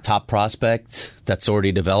Barkov and top prospect that's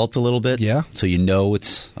already developed a little bit. Yeah. So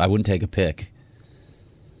I wouldn't take a pick.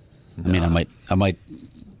 No.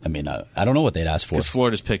 I mean, I don't know what they'd ask for. Because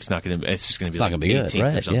Florida's pick's not going to. It's just going to be. It's not going to be good,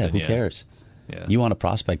 right? Or something. Yeah. Who cares? Yeah. You want a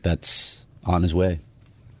prospect that's on his way.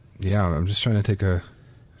 Yeah, I'm just trying to take a.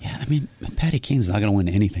 Yeah, I mean, Patty King's not going to win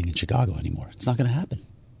anything in Chicago anymore. It's not going to happen.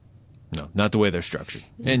 No, not the way they're structured.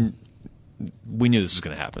 And we knew this was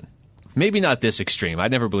going to happen. Maybe not this extreme. I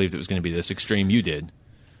never believed it was going to be this extreme. You did.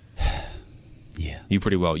 Yeah. You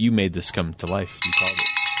pretty well. You made this come to life. You called it.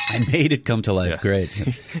 I made it come to life. Yeah. Great.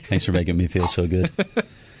 Thanks for making me feel so good.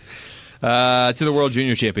 To the World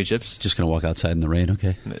Junior Championships. Just going to walk outside in the rain,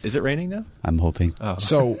 okay? Is it raining now? I'm hoping. Oh.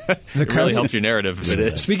 So it really helps your narrative if it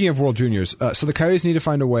is. Speaking of World Juniors, so the Coyotes need to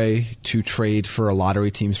find a way to trade for a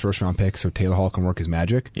lottery team's first-round pick so Taylor Hall can work his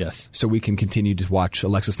magic. Yes. So we can continue to watch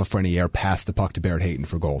Alexis Lafreniere pass the puck to Barrett Hayton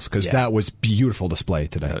for goals, because that was beautiful display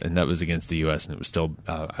today. And that was against the U.S., and it was still,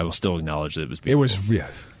 I will still acknowledge that it was beautiful. It was,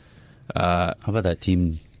 yeah. How about that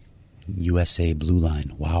team USA blue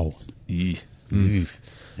line? Wow.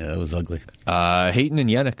 Yeah, that was ugly. Hayton and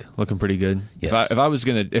Yannick looking pretty good. Yes.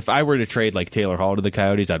 If I were to trade like Taylor Hall to the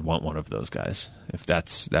Coyotes, I'd want one of those guys. If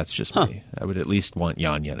that's just me, I would at least want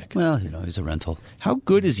Jan Yannick. Well, he's a rental. How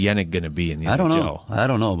good is Yannick going to be in the NHL? I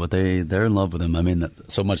don't know, but they're in love with him. I mean,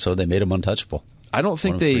 so much so they made him untouchable. I don't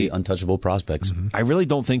think they untouchable prospects. Mm-hmm. I really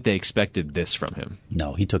don't think they expected this from him.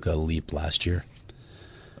 No, he took a leap last year.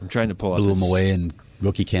 I'm trying to pull up. Blew him away in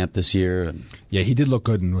rookie camp this year. And yeah, he did look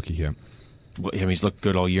good in rookie camp. Well, I mean, he's looked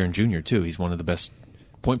good all year in junior, too. He's one of the best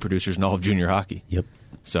point producers in all of junior hockey. Yep.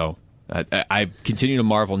 So I continue to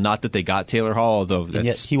marvel, not that they got Taylor Hall, although that's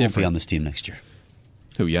yet he won't be on this team next year.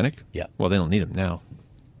 Who, Yannick? Yeah. Well, they don't need him now,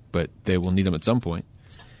 but they will need him at some point.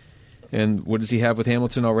 And what does he have with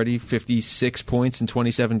Hamilton already? 56 points in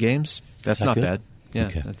 27 games? That's not bad. Yeah,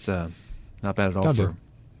 okay. That's not bad at all for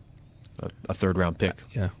a third-round pick.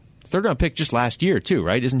 Yeah. Third-round pick just last year, too,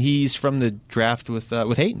 right? Isn't he's from the draft with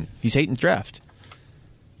Hayton? He's Hayton's draft.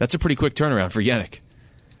 That's a pretty quick turnaround for Yannick.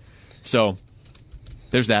 So,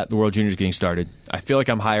 there's that. The World Juniors getting started. I feel like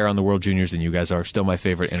I'm higher on the World Juniors than you guys are. Still my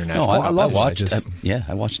favorite international. No, I watched.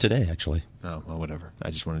 I watched today, actually. Oh, well, whatever. I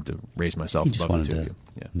just wanted to raise myself above the two of you.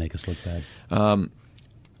 Yeah. Make us look bad.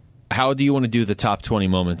 How do you want to do the top 20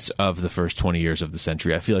 moments of the first 20 years of the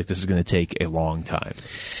century? I feel like this is going to take a long time.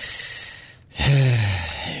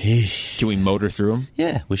 Can we motor through them?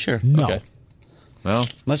 Yeah, we sure. No. Okay. Well,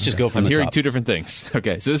 let's just go from I'm the hearing top. Two different things.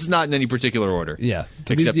 Okay, so this is not in any particular order. Yeah.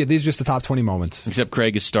 So these are just the top 20 moments. Except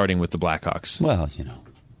Craig is starting with the Blackhawks. Well,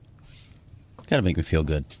 got to make me feel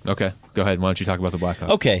good. Okay, go ahead. Why don't you talk about the Blackhawks?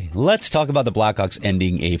 Okay, let's talk about the Blackhawks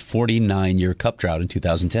ending a 49-year cup drought in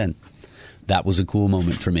 2010. That was a cool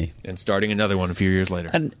moment for me. And starting another one a few years later.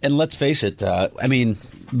 And let's face it, I mean,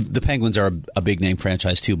 the Penguins are a big-name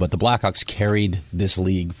franchise too, but the Blackhawks carried this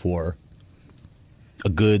league for a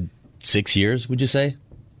good 6 years, would you say?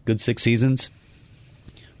 Good 6 seasons?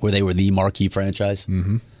 Where they were the marquee franchise?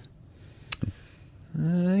 Mm-hmm.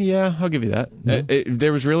 Yeah, I'll give you that. Mm-hmm.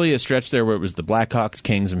 There was really a stretch there where it was the Blackhawks,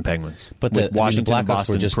 Kings, and Penguins. But with Washington and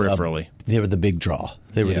Boston just peripherally. They were the big draw.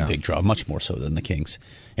 They were the big draw, much more so than the Kings.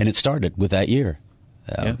 And it started with that year.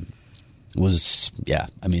 I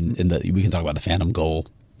mean, we can talk about the phantom goal.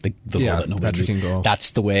 The goal that nobody can go.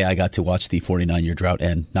 That's the way I got to watch the 49-year drought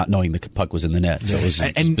end, not knowing the puck was in the net. So it was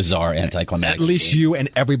just bizarre, anticlimactic. At least you and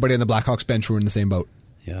everybody on the Blackhawks bench were in the same boat.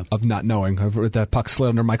 Yeah. Of not knowing. Of that puck slid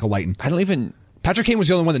under Michael Leighton. I don't even... Patrick Kane was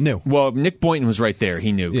the only one that knew. Well, Nick Boynton was right there.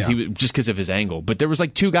 He knew. Just because of his angle. But there was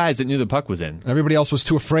like 2 guys that knew the puck was in. Everybody else was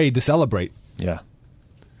too afraid to celebrate. Yeah.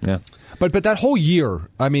 Yeah. But that whole year,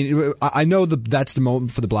 I mean, I know that's the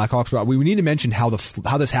moment for the Blackhawks, but we need to mention how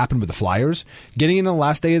this happened with the Flyers. Getting in the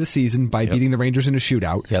last day of the season by beating the Rangers in a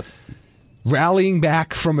shootout. Yep. Rallying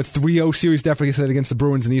back from a 3-0 series deficit against the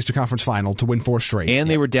Bruins in the Eastern Conference Final to win 4 straight. And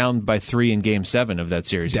they were down by 3 in Game 7 of that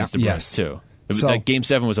series against the Bruins, too. That Game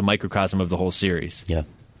 7 was a microcosm of the whole series. Yeah.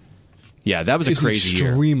 Yeah, that was a crazy year.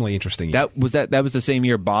 Extremely interesting year. That was the same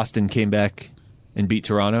year Boston came back and beat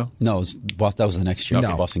Toronto? No, that was the next year.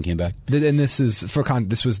 Okay. Boston came back. And this is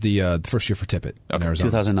this was the first year for Tippett in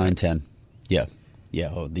Arizona. 2009-10. Yeah.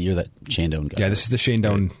 Yeah, the year that Shane Doan got. Yeah, this is the Shane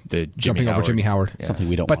Doan jumping over Jimmy Howard. Yeah. Something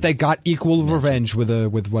we don't. But they got equal revenge with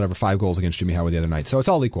 5 goals against Jimmy Howard the other night. So it's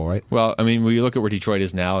all equal, right? Well, I mean, when you look at where Detroit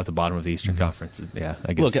is now at the bottom of the Eastern Conference, yeah,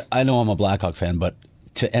 I guess. Look, I know I'm a Blackhawk fan, but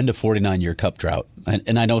to end a 49-year cup drought,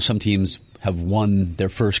 and I know some teams have won their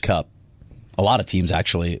first cup a lot of teams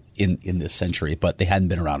actually in this century, but they hadn't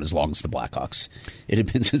been around as long as the Blackhawks. It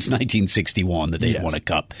had been since 1961 that they had won a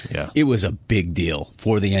cup. Yeah. It was a big deal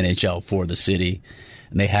for the NHL, for the city.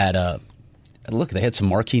 And they had they had some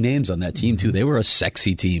marquee names on that team too. They were a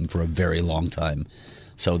sexy team for a very long time.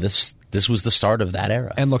 So this was the start of that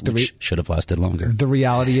era. And look, which should have lasted longer. The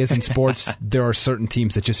reality is in sports, there are certain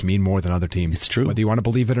teams that just mean more than other teams. It's true. Whether you want to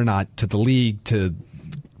believe it or not, to the league, to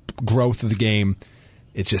growth of the game.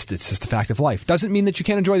 It's just a fact of life. Doesn't mean that you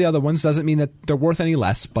can't enjoy the other ones. Doesn't mean that they're worth any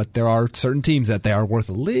less. But there are certain teams that they are worth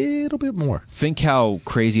a little bit more. Think how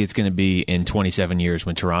crazy it's going to be in 27 years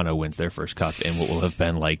when Toronto wins their first cup, and what will have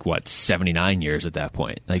been 79 years at that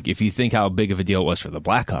point. Like, if you think how big of a deal it was for the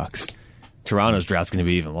Blackhawks, Toronto's drought's going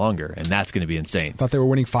to be even longer, and that's going to be insane. Thought they were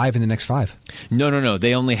winning 5 in the next 5. No.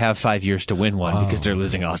 They only have 5 years to win one because they're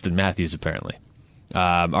losing Austin Matthews apparently.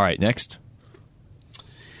 All right, next.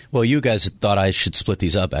 Well, you guys thought I should split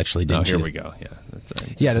these up, actually, didn't you? Here we go. Yeah,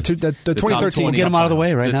 Yeah, the 2013. We'll get them out of the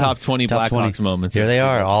way right now. The top 20 Blackhawks moments. Here they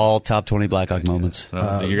are, all top 20 Blackhawk moments.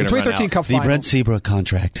 The 2013 Cup The final. Brent Seabrook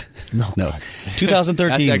contract. No. 2013.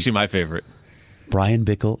 That's actually my favorite. Brian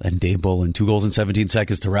Bickle and Dave Bolin, 2 goals in 17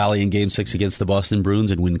 seconds to rally in Game 6 against the Boston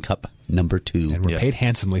Bruins and win Cup number 2. And were paid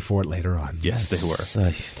handsomely for it later on. Yes, they were.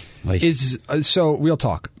 So, real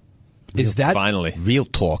talk. Finally. Real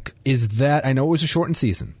talk. Is that, I know it was a shortened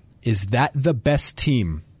season, is that the best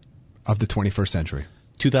team of the 21st century?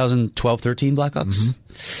 2012-13 Blackhawks?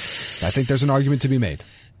 Mm-hmm. I think there's an argument to be made.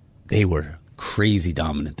 They were crazy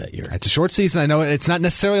dominant that year. It's a short season. I know it's not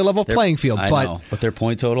necessarily a level playing field, but their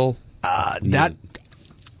point total...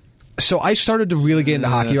 So I started to really get into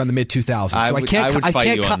hockey on the mid 2000s.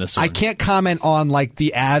 So I can't comment on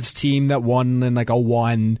the Avs team that won in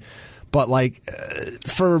 01, but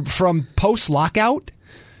from post lockout,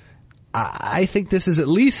 I think this is at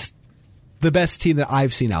least the best team that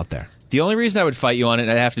I've seen out there. The only reason I would fight you on it,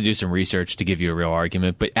 I'd have to do some research to give you a real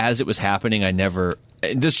argument, but as it was happening,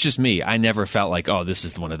 this is just me, I never felt like, oh, this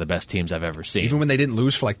is one of the best teams I've ever seen. Even when they didn't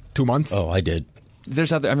lose for 2 months? Oh, I did.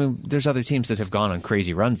 There's other teams that have gone on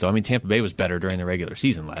crazy runs, though. I mean, Tampa Bay was better during the regular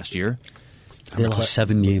season last year. They lost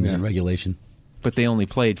 7 games in regulation. But they only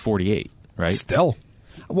played 48, right? Still.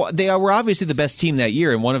 Well, they were obviously the best team that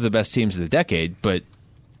year and one of the best teams of the decade, but...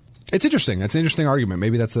 It's interesting. That's an interesting argument.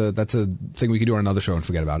 Maybe that's a thing we could do on another show and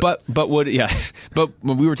forget about it. But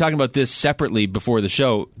when we were talking about this separately before the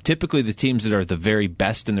show, typically the teams that are the very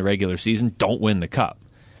best in the regular season don't win the Cup.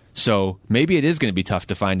 So maybe it is going to be tough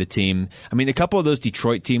to find a team. I mean, a couple of those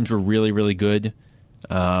Detroit teams were really, really good.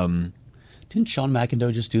 Didn't Sean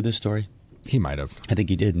McIndoe just do this story? He might have. I think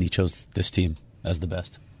he did, and he chose this team as the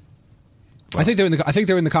best. Well, I think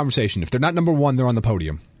they're in the conversation. If they're not number 1, they're on the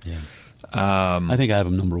podium. Yeah. I think I have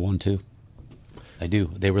them number 1 too. I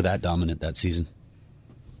do. They were that dominant that season.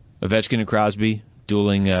 Ovechkin and Crosby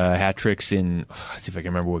dueling hat tricks in. Let's see if I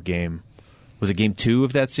can remember what game. Was it Game 2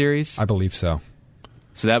 of that series? I believe so.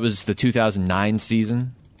 So that was the 2009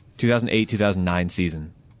 season, 2008-2009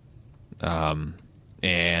 season.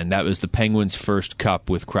 And that was the Penguins' first Cup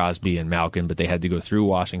with Crosby and Malkin, but they had to go through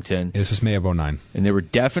Washington. This was May of 2009. And there were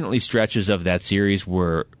definitely stretches of that series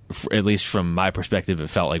where, at least from my perspective, it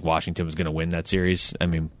felt like Washington was going to win that series. I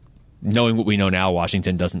mean, knowing what we know now,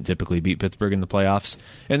 Washington doesn't typically beat Pittsburgh in the playoffs.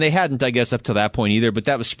 And they hadn't, I guess, up to that point either, but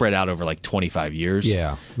that was spread out over 25 years.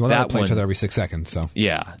 Yeah. Well, they play each other every 6 seconds, so.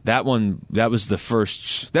 Yeah. That was the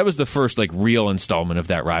first real installment of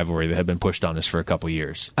that rivalry that had been pushed on us for a couple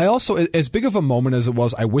years. I also, as big of a moment as it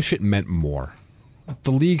was, I wish it meant more.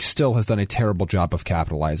 The league still has done a terrible job of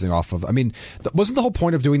capitalizing off of. I mean, wasn't the whole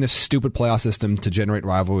point of doing this stupid playoff system to generate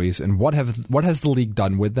rivalries? And what has the league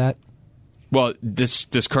done with that? Well, this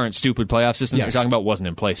current stupid playoff system that you're talking about wasn't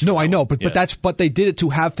in place. No, I know, but they did it to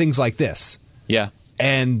have things like this. Yeah.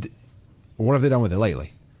 And what have they done with it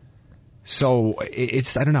lately? So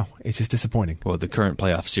it's, I don't know, it's just disappointing. Well, the current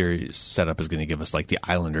playoff series setup is going to give us the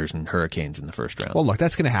Islanders and Hurricanes in the first round. Well, look,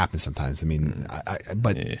 that's going to happen sometimes. I mean,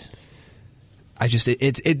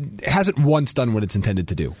 it hasn't once done what it's intended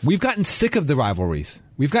to do. We've gotten sick of the rivalries.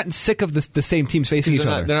 We've gotten sick of the same teams facing each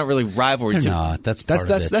other. They're not really rivalries. They're not. That's part of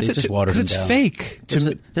it. That's it, because it's fake.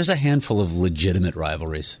 There's a handful of legitimate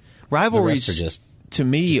rivalries. Rivalries, the rest are just to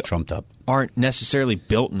me, trumped up. Aren't necessarily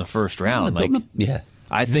built in the first round.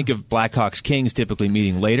 I think of Blackhawks Kings typically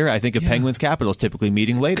meeting later. I think of Penguins Capitals typically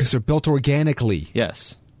meeting later. Because they're built organically.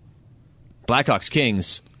 Yes. Blackhawks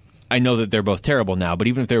Kings, I know that they're both terrible now, but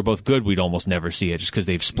even if they were both good, we'd almost never see it just because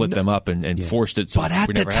they've split them up and forced it. So but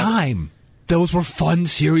at the time, those were fun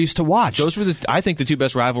series to watch. Those were, I think, the two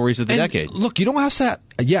best rivalries of the decade. Look, you don't have to.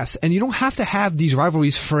 And you don't have to have these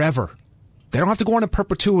rivalries forever. They don't have to go on in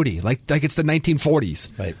perpetuity like it's the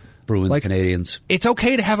 1940s. Right. Bruins, Canadians. It's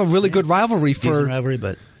okay to have a really good rivalry Decent rivalry,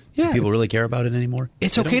 but do people really care about it anymore?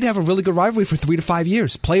 It's okay to have a really good rivalry for 3 to 5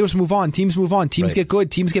 years. Players move on, teams get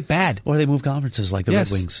good, teams get bad. Or they move conferences like the Red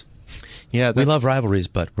Wings. Yeah, we love rivalries,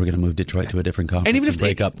 but we're going to move Detroit to a different conference and even if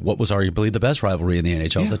break up what was arguably the best rivalry in the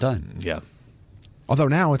NHL at the time. Yeah. Although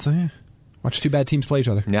now it's watch two bad teams play each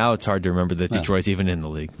other. Now it's hard to remember that Detroit's even in the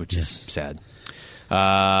league, which is sad.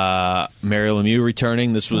 Mario Lemieux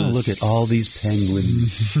returning. This was look at all these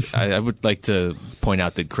Penguins. I would like to point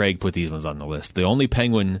out that Craig put these ones on the list. The only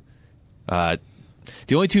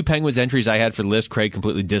two Penguins entries I had for the list, Craig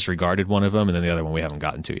completely disregarded one of them, and then the other one we haven't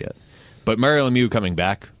gotten to yet. But Mario Lemieux coming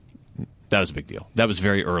back, that was a big deal. That was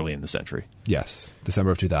very early in the century. Yes,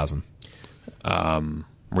 December of 2000.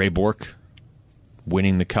 Ray Bourque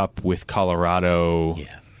winning the Cup with Colorado.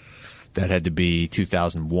 Yeah. That had to be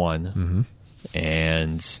 2001. Mm-hmm.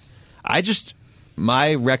 And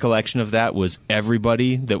my recollection of that was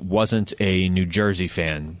everybody that wasn't a New Jersey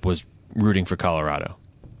fan was rooting for Colorado.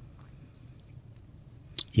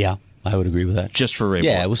 Yeah, I would agree with that. Just for Ray Bourque.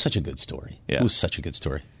 Yeah, it was such a good story. Yeah. It was such a good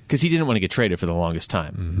story. Because he didn't want to get traded for the longest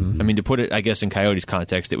time. Mm-hmm. I mean, to put it, I guess, in Coyotes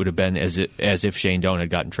context, it would have been as if Shane Doan had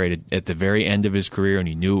gotten traded at the very end of his career and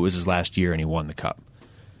he knew it was his last year and he won the Cup.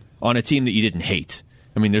 On a team that you didn't hate.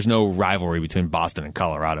 I mean, there's no rivalry between Boston and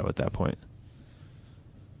Colorado at that point.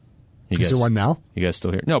 Is there one now? You guys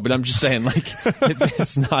still here? No, but I'm just saying,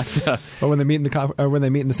 it's not. But when they meet in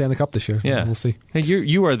the Stanley Cup this year, we'll see. Hey,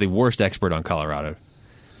 you are the worst expert on Colorado.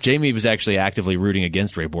 Jamie was actually actively rooting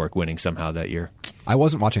against Ray Bourque winning somehow that year. I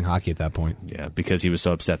wasn't watching hockey at that point. Yeah, because he was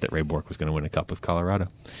so upset that Ray Bourque was going to win a Cup with Colorado.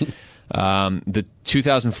 The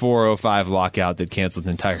 2004-05 lockout that canceled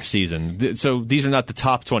the entire season. So these are not the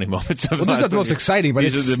top 20 moments of the This is not the most exciting, but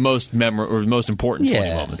these are the most memorable or most important 20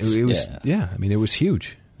 moments. It was, I mean, it was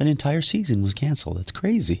huge. An entire season was canceled. That's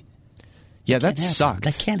crazy. Yeah, that sucked.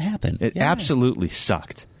 That can't happen. It absolutely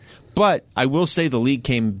sucked. But I will say the league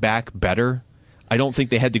came back better. I don't think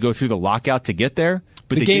they had to go through the lockout to get there.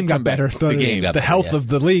 But the game got better. The health of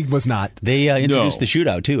the league was not. They introduced the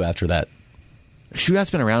shootout, too, after that. Shootout's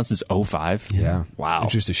been around since 05. Yeah. Wow.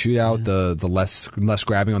 Introduced a shootout, the less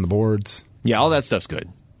grabbing on the boards. Yeah, all that stuff's good.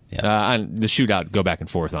 Yeah. The shootout, go back and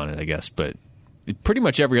forth on it, I guess. But pretty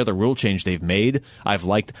much every other rule change they've made, I've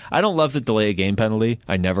liked. I don't love the delay of game penalty.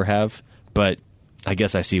 I never have. But I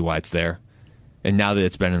guess I see why it's there. And now that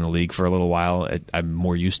it's been in the league for a little while, I'm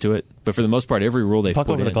more used to it. But for the most part, every rule they've put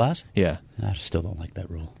over the glass? Yeah. I still don't like that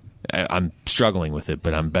rule. I'm struggling with it,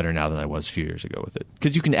 but I'm better now than I was a few years ago with it.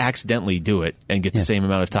 Because you can accidentally do it and get the same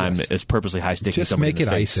amount of time as purposely high-sticking somebody in the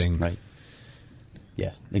face. Just make it icing. Right.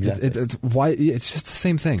 Yeah, exactly. It's just the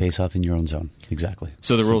same thing. Face off in your own zone. Exactly.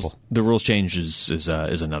 So the rules change is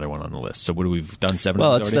another one on the list. So what we've done 7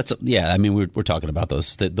 well, of those already? I mean, we're talking about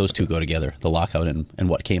those. Those two go together, the lockout and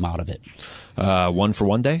what came out of it. 1 for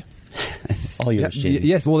 1 day? All yours, Jamie.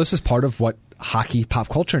 Yes, well, this is part of what hockey pop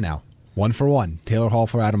culture now. 1 for 1. Taylor Hall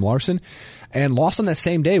for Adam Larson. And lost on that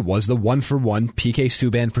same day was the 1 for 1 PK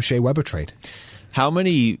Subban for Shea Weber trade. How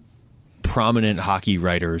many prominent hockey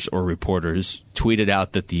writers or reporters tweeted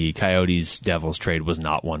out that the Coyotes Devils trade was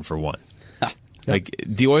not 1 for 1? Like,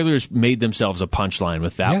 the Oilers made themselves a punchline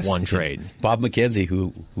with that one trade. Bob McKenzie,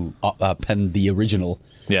 who penned the original,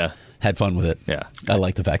 had fun with it. Yeah. I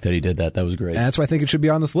like the fact that he did that. That was great. And that's why I think it should be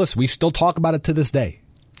on this list. We still talk about it to this day.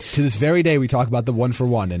 To this very day, we talk about the 1 for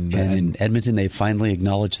 1. And in Edmonton, they finally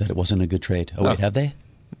acknowledged that it wasn't a good trade. Oh, wait, have they?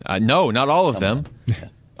 No, not all of them.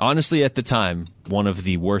 Honestly, at the time, one of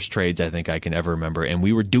the worst trades I think I can ever remember. And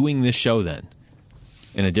we were doing this show then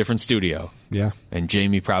in a different studio. Yeah. And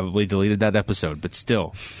Jamie probably deleted that episode. But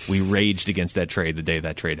still, we raged against that trade the day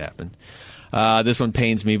that trade happened. This one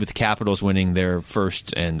pains me with the Capitals winning their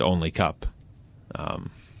first and only cup. And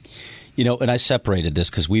I separated this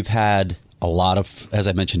because we've had a lot of, as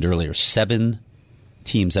I mentioned earlier, 7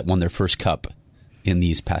 teams that won their first cup in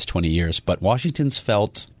these past 20 years. But Washington's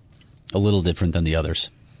felt a little different than the others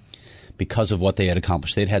because of what they had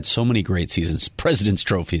accomplished. They'd had so many great seasons, President's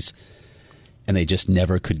trophies, and they just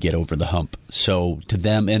never could get over the hump. So to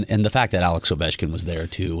them, and the fact that Alex Ovechkin was there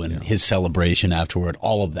too, and his celebration afterward,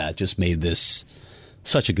 all of that just made this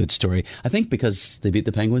such a good story. I think because they beat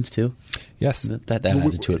the Penguins too. Yes. That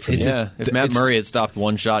added to it for me. Yeah. If Matt Murray had stopped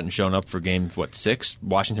one shot and shown up for game, 6,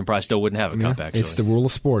 Washington probably still wouldn't have a cup, actually. It's the rule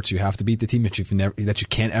of sports. You have to beat the team that you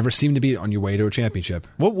can't ever seem to beat on your way to a championship.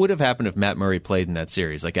 What would have happened if Matt Murray played in that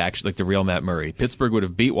series? Like the real Matt Murray. Pittsburgh would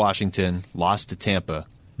have beat Washington, lost to Tampa,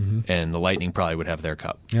 and the Lightning probably would have their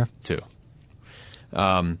cup, too.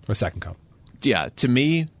 A second cup. Yeah. To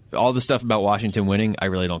me, all the stuff about Washington winning, I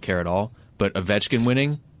really don't care at all. But Ovechkin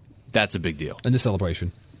winning, that's a big deal. And the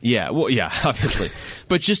celebration. Yeah, well, yeah, obviously.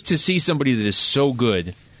 But just to see somebody that is so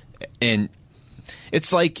good, and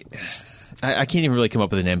it's like, I can't even really come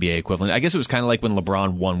up with an NBA equivalent. I guess it was kind of like when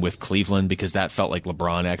LeBron won with Cleveland, because that felt like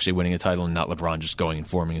LeBron actually winning a title and not LeBron just going and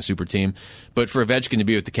forming a super team. But for Ovechkin to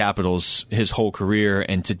be with the Capitals his whole career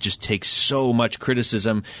and to just take so much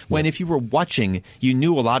criticism, when if you were watching, you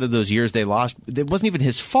knew a lot of those years they lost, it wasn't even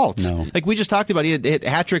his fault. No. Like we just talked about, he had a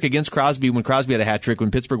hat trick against Crosby when Crosby had a hat trick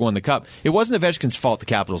when Pittsburgh won the Cup. It wasn't Ovechkin's fault the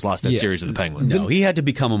Capitals lost that series of the Penguins. No, he had to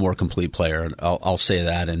become a more complete player. I'll say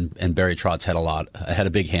that, and Barry Trotz had a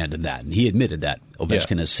big hand in that, and he admitted that.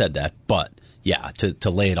 Ovechkin has said that, but yeah, to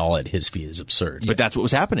lay it all at his feet is absurd. But that's what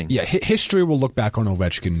was happening. Yeah, history will look back on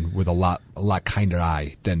Ovechkin with a lot kinder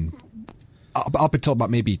eye than up until about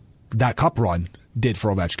maybe that Cup run did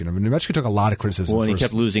for Ovechkin. I mean, Ovechkin took a lot of criticism. Well, and he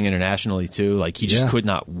kept losing internationally too. Like he just could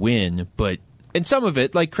not win. But and some of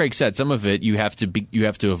it, like Craig said, some of it you have to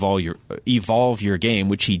evolve your game,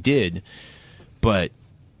 which he did. But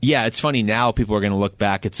yeah, it's funny now. People are going to look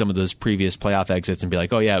back at some of those previous playoff exits and be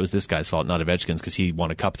like, "Oh yeah, it was this guy's fault, not Ovechkin's, because he won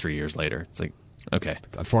a cup 3 years later." It's like, okay.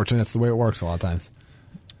 Unfortunately, that's the way it works a lot of times.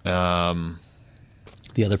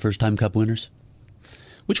 The other first-time Cup winners.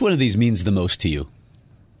 Which one of these means the most to you?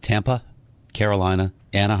 Tampa, Carolina,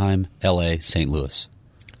 Anaheim, L.A., St. Louis.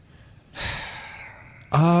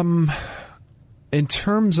 In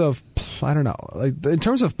terms of, I don't know, like in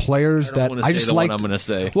terms of players that I just like. I'm going to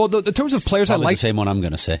say. Well, in terms of players I like, the same one I'm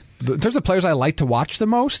going to say. In terms of players I like to watch the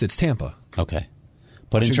most, it's Tampa. Okay,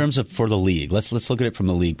 but in terms of for the league, let's look at it from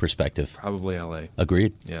the league perspective. Probably L.A.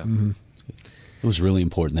 Agreed. Yeah. Mm-hmm. It was really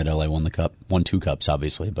important that L.A. won the cup, won 2 cups,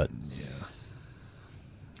 obviously, but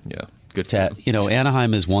yeah, good for them.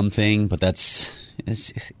 Anaheim is one thing, but it's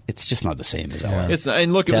just not the same as L.A. It's not,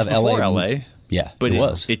 and look, it was before L.A. Yeah, but it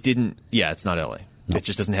was. It didn't. Yeah, it's not L.A. No. It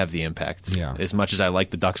just doesn't have the impact. Yeah. As much as I like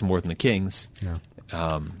the Ducks more than the Kings. Yeah.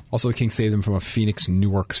 Also, the Kings saved them from a Phoenix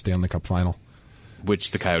Newark Stanley Cup final,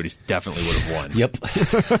 which the Coyotes definitely would have won.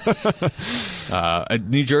 Yep.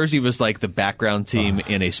 New Jersey was like the background team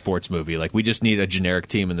in a sports movie. Like, we just need a generic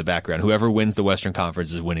team in the background. Whoever wins the Western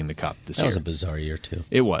Conference is winning the Cup this year. That was a bizarre year, too.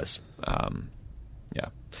 It was. Yeah.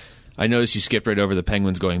 I noticed you skipped right over the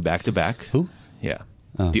Penguins going back-to-back. Who? Yeah.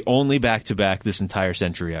 Oh. The only back-to-back this entire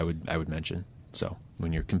century I would mention. So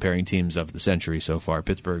when you're comparing teams of the century so far,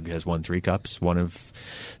 Pittsburgh has won 3 cups, one of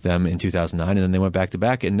them in 2009, and then they went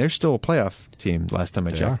back-to-back, and they're still a playoff team last time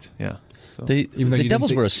I checked. Yeah. So. The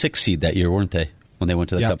Devils were a 6 seed that year, weren't they, when they went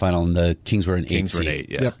to the Cup final, and the Kings were an 8 seed. Kings were an 8,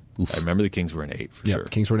 yeah. Yep. I remember the Kings were an 8 for sure.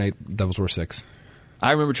 Kings were an 8, Devils were 6.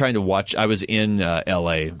 I remember trying to watch, I was in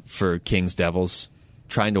L.A. for Kings-Devils,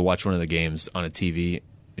 trying to watch one of the games on a TV,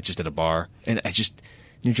 just at a bar, and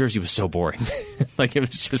New Jersey was so boring. Like, it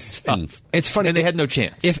was just tough. It's funny. And they had no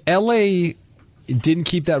chance. If L.A. didn't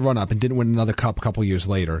keep that run up and didn't win another cup a couple years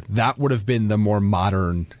later, that would have been the more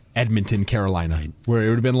modern Edmonton, Carolina, where it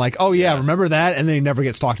would have been like, oh, yeah, remember that? And then it never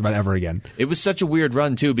gets talked about ever again. It was such a weird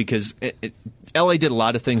run, too, because L.A. did a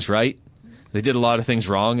lot of things right. They did a lot of things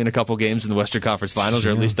wrong in a couple games in the Western Conference Finals,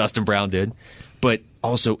 or at least Dustin Brown did. But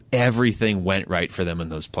also, everything went right for them in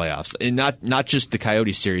those playoffs. And not just the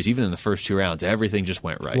Coyotes series, even in the first 2 rounds, everything just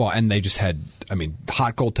went right. Well, and they just had,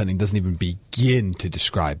 hot goaltending doesn't even begin to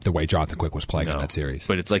describe the way Jonathan Quick was playing in that series.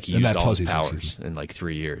 But it's like he used all his powers in like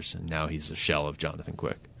 3 years, and now he's a shell of Jonathan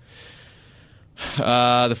Quick.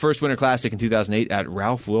 The first Winter Classic in 2008 at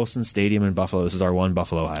Ralph Wilson Stadium in Buffalo. This is our one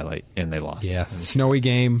Buffalo highlight, and they lost. Yeah, snowy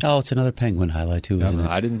game. Oh, it's another Penguin highlight too, isn't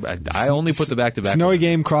it? I only put the back-to-back. Snowy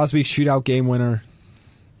game. Crosby shootout game winner.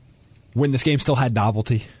 When this game still had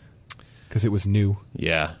novelty because it was new.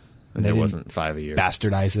 Yeah, and there wasn't 5 a year.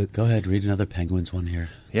 Bastardize it. Go ahead, read another Penguins one here.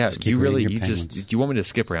 Yeah, do you want me to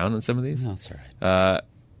skip around on some of these? No, it's all right.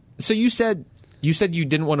 So you said you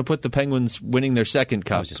didn't want to put the Penguins winning their second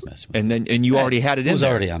cup. I was just messing with and you already had it in there. It was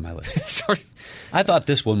already on my list. Sorry. I thought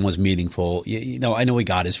this one was meaningful. I know he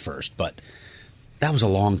got his first, but that was a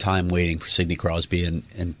long time waiting for Sidney Crosby,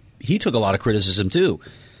 and he took a lot of criticism too.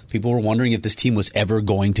 People were wondering if this team was ever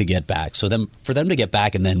going to get back. So for them to get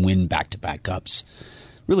back and then win back-to-back cups,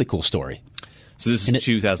 really cool story. So this is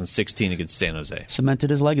 2016 against San Jose. Cemented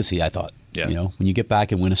his legacy, I thought. Yeah. When you get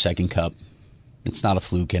back and win a second cup, it's not a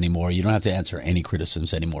fluke anymore. You don't have to answer any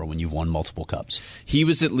criticisms anymore when you've won multiple cups. He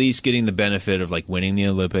was at least getting the benefit of like winning the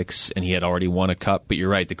Olympics, and he had already won a cup. But you're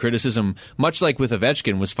right, the criticism, much like with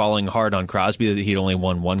Ovechkin, was falling hard on Crosby that he'd only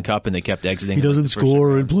won 1 cup, and they kept exiting. He doesn't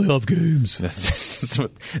score in playoff games.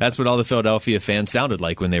 That's what all the Philadelphia fans sounded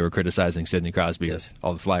like when they were criticizing Sidney Crosby,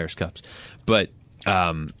 all the Flyers cups. But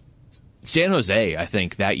San Jose, I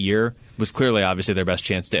think, that year was clearly, obviously, their best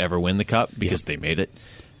chance to ever win the cup because they made it.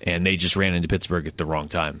 And they just ran into Pittsburgh at the wrong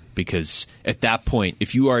time, because at that point,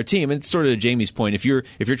 if you are a team, and it's sort of to Jamie's point, if you're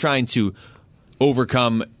trying to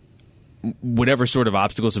overcome whatever sort of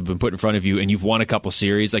obstacles have been put in front of you, and you've won a couple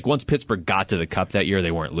series, like once Pittsburgh got to the Cup that year, they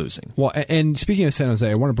weren't losing. Well, and speaking of San Jose,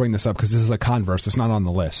 I want to bring this up because this is a converse. It's not on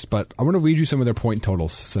the list, but I want to read you some of their point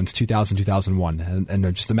totals since 2000, 2001,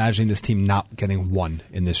 and just imagining this team not getting one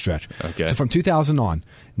in this stretch. Okay. So from 2000 on,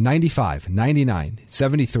 95, 99,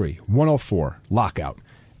 73, 104, lockout.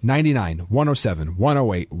 99, 107,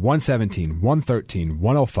 108, 117, 113,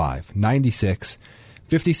 105, 96,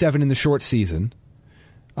 57 in the short season,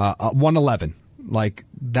 111. Like,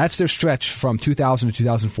 that's their stretch from 2000 to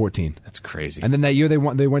 2014. That's crazy. And then that year they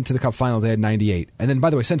went to the Cup final, they had 98. And then, by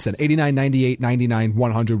the way, since then, 89, 98, 99,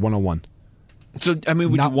 100, 101. So, I mean,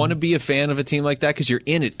 would you want to be a fan of a team like that? Because you're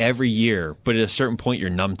in it every year, but at a certain point, you're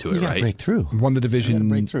numb to it, right? Break through. Won the division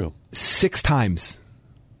break through. 6 times.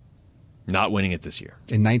 Not winning it this year.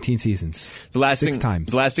 In 19 seasons. The last Six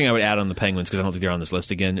times. The last thing I would add on the Penguins, because I don't think they're on this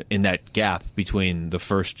list again, in that gap between the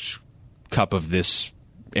first Cup of this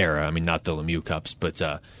era, I mean, not the Lemieux Cups, but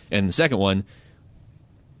and the second one,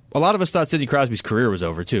 a lot of us thought Sidney Crosby's career was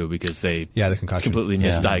over, too, because they the concussion. completely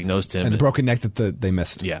misdiagnosed him. And the broken neck that they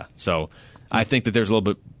missed. Yeah, so I think that there's a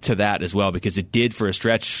little bit to that as well, because it did, for a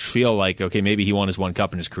stretch, feel like, okay, maybe he won his one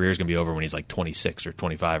Cup and his career is going to be over when he's like 26 or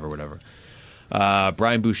 25 or whatever.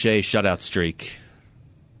 Brian Boucher shutout streak.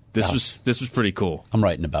 This was pretty cool. I'm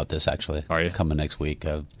writing about this, actually. Are you? Coming next week.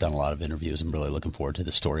 I've done a lot of interviews. I'm really looking forward to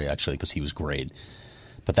the story, actually, because he was great.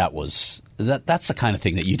 But that's the kind of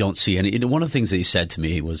thing that you don't see. And one of the things that he said to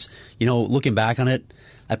me was, looking back on it,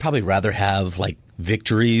 I'd probably rather have like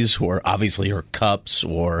victories or cups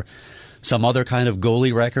or some other kind of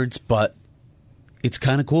goalie records, but it's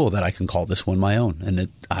kind of cool that I can call this one my own. And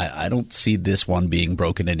I don't see this one being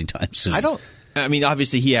broken anytime soon. I mean,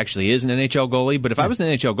 obviously he actually is an NHL goalie, but if I was an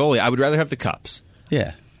NHL goalie, I would rather have the cups.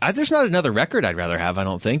 Yeah. There's not another record I'd rather have, I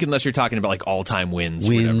don't think, unless you're talking about like all-time wins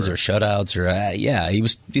or whatever. Shutouts or he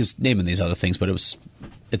was naming these other things, but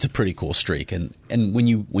it's a pretty cool streak. And when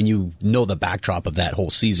you know the backdrop of that whole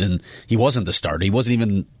season, he wasn't the starter. He wasn't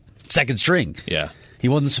even second string. Yeah. He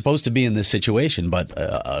wasn't supposed to be in this situation, but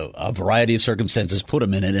a variety of circumstances put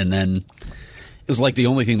him in it, and then it was like the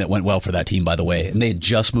only thing that went well for that team, by the way. And they had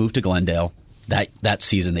just moved to Glendale that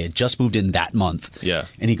season. They had just moved in that month. Yeah.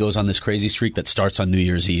 And he goes on this crazy streak that starts on New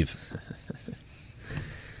Year's Eve.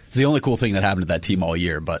 It's the only cool thing that happened to that team all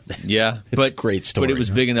year, but it's a great story. But it was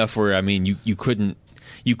big enough where, I mean, you couldn't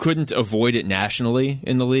avoid it nationally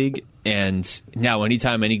in the league. And now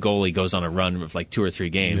anytime any goalie goes on a run of like 2 or 3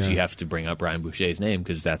 games, you have to bring up Brian Boucher's name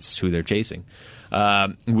because that's who they're chasing.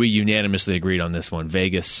 We unanimously agreed on this one.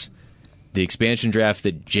 Vegas, the expansion draft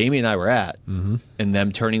that Jamie and I were at, and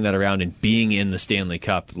them turning that around and being in the Stanley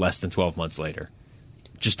Cup less than 12 months later.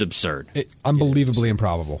 Just absurd. Unbelievably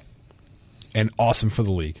improbable. And awesome for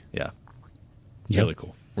the league. Yeah. Really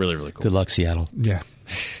cool. Really, really cool. Good luck, Seattle. Yeah.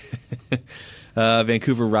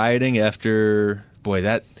 Vancouver rioting after,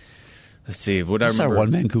 let's see, what I remember. Our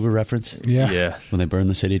one Vancouver reference? Yeah. When they burned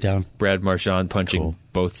the city down? Brad Marchand punching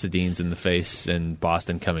both Sedins in the face, and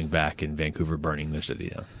Boston coming back, and Vancouver burning their city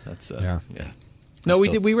down. That's, yeah. No,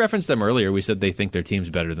 we referenced them earlier. We said they think their team's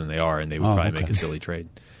better than they are, and they would probably make a silly trade.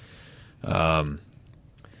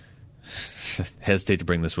 Hesitate to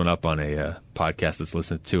bring this one up on a podcast that's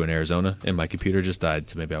listened to in Arizona, and my computer just died,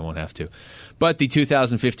 so maybe I won't have to. But the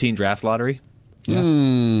 2015 draft lottery.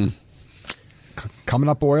 Yeah. Coming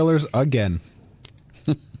up Oilers again.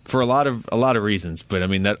 For a lot of reasons, but I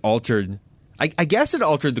mean that altered. I guess it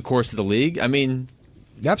altered the course of the league. I mean,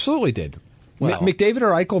 it absolutely did. Well, McDavid or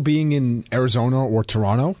Eichel being in Arizona or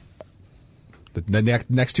Toronto, the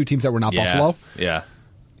next 2 teams that were not Buffalo. Yeah,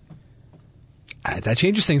 that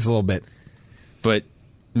changes things a little bit. But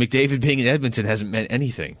McDavid being in Edmonton hasn't meant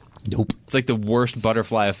anything. Nope. It's like the worst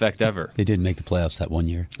butterfly effect ever. They didn't make the playoffs that one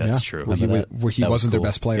year. That's true. Where he wasn't their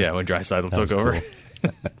best player. Yeah, when Draisaitl took over.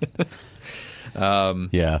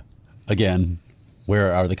 Yeah. Again,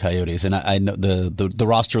 where are the Coyotes? And I know the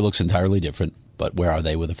roster looks entirely different, but where are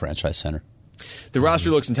they with a franchise center? The roster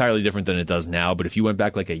looks entirely different than it does now, but if you went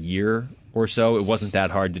back like a year or so, it wasn't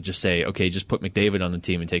that hard to just say, okay, just put McDavid on the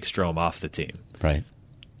team and take Strome off the team. Right.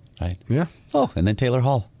 Yeah. Oh, and then Taylor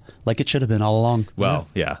Hall. Like it should have been all along. Well,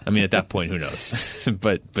 yeah. I mean, at that point, who knows?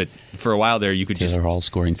 but for a while there, you could Taylor Hall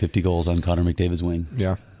scoring 50 goals on Connor McDavid's wing.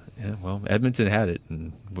 Yeah. Yeah, well, Edmonton had it.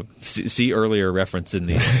 And see earlier reference in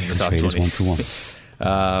the top 20.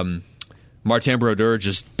 1-for-1. Martin Brodeur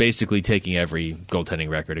just basically taking every goaltending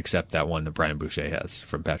record except that one that Brian Boucher has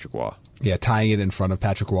from Patrick Waugh. Yeah, tying it in front of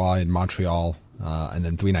Patrick Waugh in Montreal, and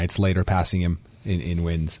then 3 nights later passing him in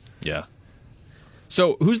wins. Yeah.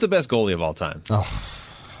 So, who's the best goalie of all time? Oh,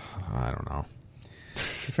 I don't know.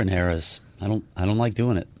 Different eras. I don't like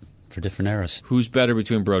doing it for different eras. Who's better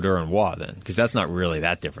between Brodeur and Waugh, then? Because that's not really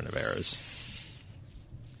that different of eras.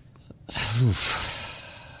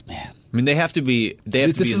 Man. I mean, they have to be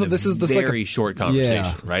This is very short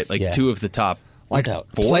conversation, right? Like two of the top four? four?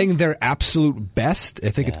 Playing their absolute best,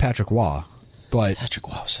 I think it's Patrick Waugh. But Patrick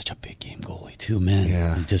Waugh was such a big game goalie, too, man.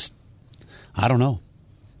 Yeah. I don't know.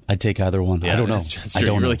 I'd take either one. Yeah, I don't know. That's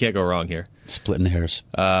true. You really can't go wrong here. Splitting hairs.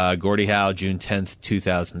 Gordie Howe, June 10th,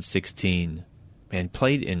 2016. Man,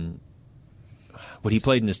 played in... What, he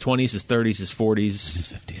played in his 20s, his 30s, his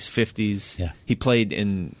 40s, his 50s. Yeah. He played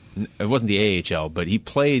in... It wasn't the AHL, but he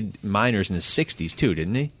played minors in his 60s, too,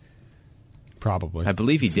 didn't he? probably. I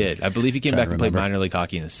believe he did. I believe he came back and played minor league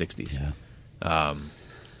hockey in the 60s. Yeah.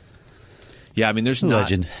 Yeah, I mean, there's not...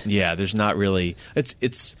 Legend. Yeah, there's not really...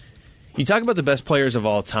 It's... You talk about the best players of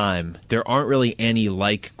all time. There aren't really any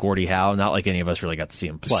like Gordie Howe. Not like any of us really got to see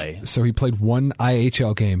him play. So he played one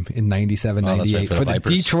IHL game in 97-98 for the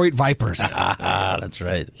Detroit Vipers. That's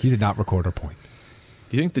right. He did not record a point.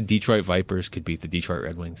 Do you think the Detroit Vipers could beat the Detroit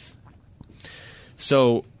Red Wings?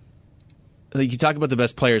 So, like, you talk about the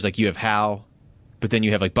best players, like you have Howe, but then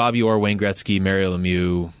you have like Bobby Orr, Wayne Gretzky, Mario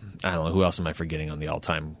Lemieux. I don't know, who else am I forgetting on the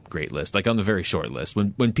all-time great list? Like on the very short list.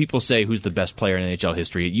 When people say who's the best player in NHL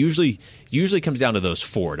history, it usually comes down to those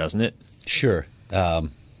four, doesn't it? Sure.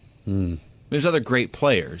 There's other great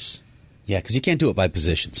players. Yeah, because you can't do it by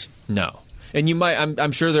positions. No. And you might,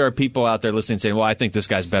 I'm sure there are people out there listening saying, well, I think this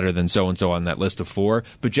guy's better than so-and-so on that list of four.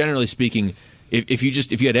 But generally speaking, if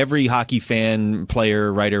you had every hockey fan,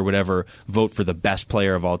 player, writer, whatever, vote for the best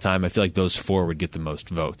player of all time, I feel like those four would get the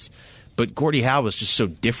most votes. But Gordie Howe was just so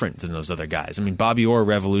different than those other guys. I mean, Bobby Orr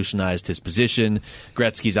revolutionized his position.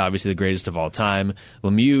 Gretzky's obviously the greatest of all time.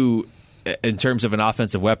 Lemieux, in terms of an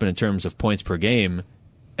offensive weapon, in terms of points per game,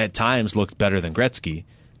 at times looked better than Gretzky.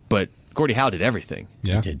 But Gordie Howe did everything.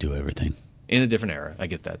 Yeah. He did do everything. In a different era. I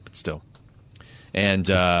get that, but still. And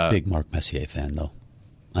big Marc Messier fan, though.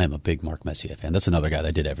 I am a big Marc Messier fan. That's another guy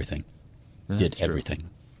that did everything. Did everything. True.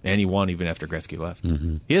 And he won even after Gretzky left.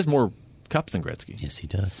 Mm-hmm. He has more cups than Gretzky. Yes, he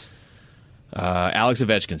does. Alex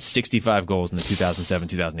Ovechkin, 65 goals in the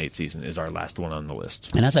 2007-2008 season, is our last one on the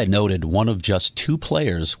list. And as I noted, one of just two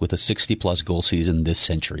players with a 60-plus goal season this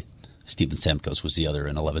century. Steven Stamkos was the other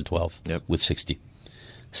in 11-12 with 60.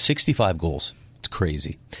 65 goals. It's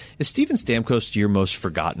crazy. Is Steven Stamkos your most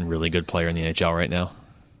forgotten really good player in the NHL right now?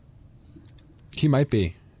 He might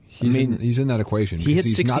be. He's in that equation. He hit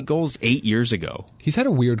 60 goals 8 years ago. He's had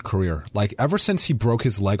a weird career. Like, ever since he broke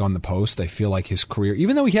his leg on the post, I feel like his career,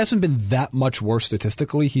 even though he hasn't been that much worse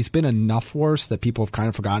statistically, he's been enough worse that people have kind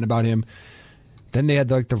of forgotten about him. Then they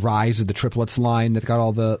had like the rise of the triplets line that got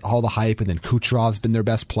all the hype, and then Kucherov's been their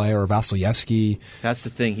best player, or Vasilevsky. That's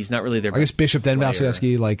the thing. He's not really their best I guess Bishop, player. then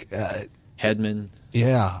Vasilevsky. Like Hedman.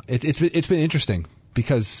 Yeah, it's been interesting.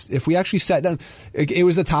 Because if we actually sat down, it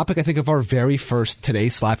was a topic, I think, of our very first Today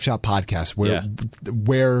Slapshot podcast,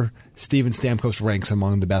 where Steven Stamkos ranks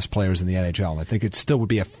among the best players in the NHL. I think it still would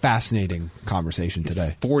be a fascinating conversation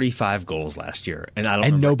today. 45 goals last year, and I don't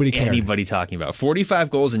remember nobody cared. Anybody talking about 45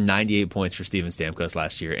 goals and 98 points for Steven Stamkos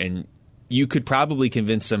last year, and you could probably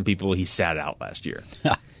convince some people he sat out last year.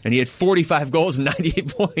 And he had 45 goals and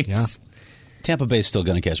 98 points. Yeah. Tampa Bay's still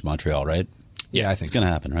going to catch Montreal, right? Yeah, I think it's going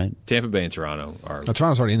to happen, right? Tampa Bay and Toronto are...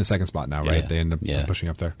 Toronto's already in the second spot now, right? They end up pushing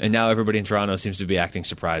up there. And now everybody in Toronto seems to be acting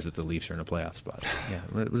surprised that the Leafs are in a playoff spot.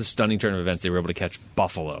 Yeah, it was a stunning turn of events. They were able to catch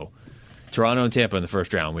Buffalo. Toronto and Tampa in the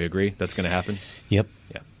first round. We agree? That's going to happen? Yep.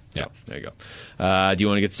 Yeah. So, there you go. Do you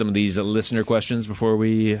want to get to some of these listener questions before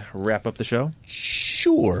we wrap up the show?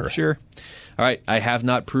 Sure. All right. I have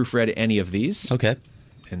not proofread any of these. Okay.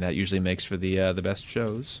 And that usually makes for the best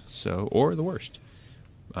shows, or the worst.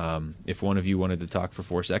 If one of you wanted to talk for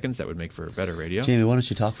 4 seconds, that would make for better radio. Jamie, why don't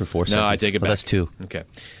you talk for 4 seconds? No, I take it back. That's 2. Okay.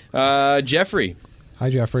 Jeffrey. Hi,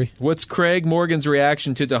 Jeffrey. What's Craig Morgan's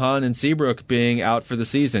reaction to DeHaan and Seabrook being out for the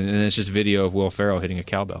season? And it's just video of Will Ferrell hitting a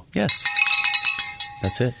cowbell. Yes.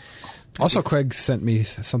 That's it. Also, Craig sent me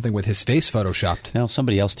something with his face photoshopped. No,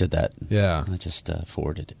 somebody else did that. Yeah. I just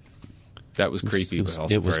forwarded it. That was creepy, but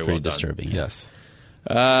also it was very pretty well done. disturbing. Yes.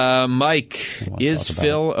 Mike, is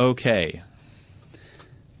Phil okay?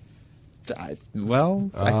 I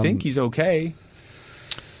think he's okay.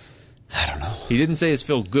 I don't know. He didn't say is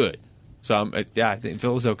Phil good. So, I think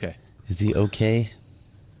Phil is okay. Is he okay?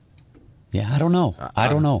 Yeah, I don't know. I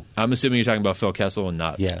don't know. I'm assuming you're talking about Phil Kessel and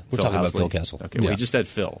not we're Phil talking Housley. about Phil Kessel. Okay, well, he just said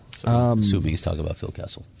Phil. So. Assuming he's talking about Phil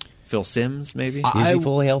Kessel. Phil Simms, maybe? Is he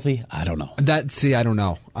fully healthy? I don't know. I don't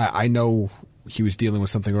know. I know he was dealing with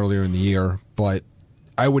something earlier in the year, but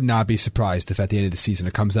I would not be surprised if at the end of the season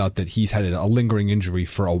it comes out that he's had a lingering injury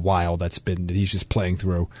for a while that he's just playing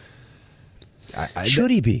through.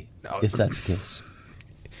 Should he be, if that's the case?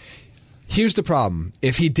 Here's the problem.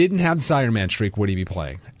 If he didn't have the Iron Man streak, would he be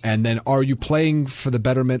playing? And then are you playing for the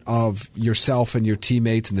betterment of yourself and your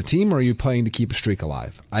teammates and the team, or are you playing to keep a streak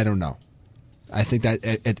alive? I don't know. I think that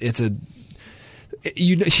it's a...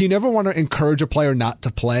 You never want to encourage a player not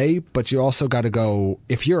to play, but you also got to go,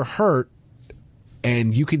 if you're hurt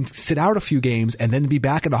and you can sit out a few games and then be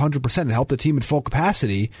back at 100% and help the team at full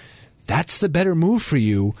capacity, that's the better move for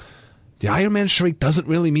you. The Iron Man streak doesn't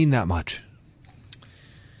really mean that much.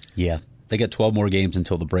 Yeah. They get 12 more games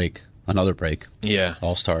until the break. Another break. Yeah.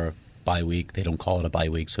 All-Star bye week. They don't call it a bye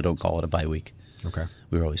week, so don't call it a bye week. Okay.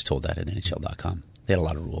 We were always told that at NHL.com. They had a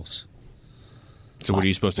lot of rules. So what are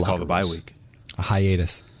you supposed to call the bye week? A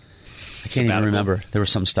hiatus. I can't even remember. There was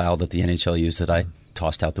some style that the NHL used that I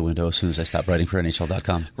tossed out the window as soon as I stopped writing for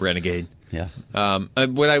NHL.com. Renegade. Yeah.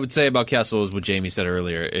 What I would say about Kessel is what Jamie said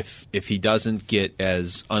earlier. If he doesn't get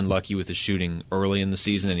as unlucky with his shooting early in the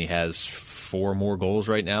season and he has 4 more goals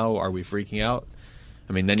right now, are we freaking out?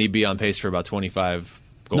 I mean, then he'd be on pace for about 25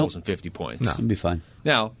 goals and 50 points. No, it'd be fine.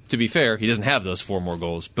 Now, to be fair, he doesn't have those 4 more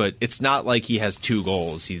goals, but it's not like he has 2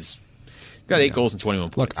 goals. He's got 8 goals and 21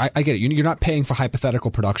 points. Look, I get it. You're not paying for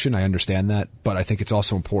hypothetical production. I understand that. But I think it's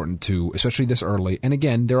also important to, especially this early. And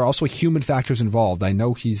again, there are also human factors involved. I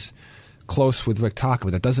know he's close with Rick Tocchet,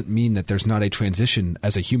 but that doesn't mean that there's not a transition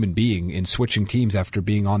as a human being in switching teams after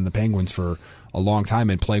being on the Penguins for a long time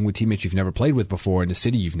and playing with teammates you've never played with before in a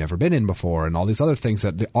city you've never been in before and all these other things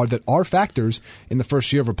that are factors in the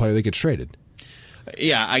first year of a player that gets traded.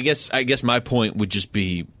 Yeah, I guess my point would just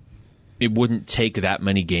be it wouldn't take that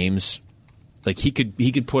many games. Like he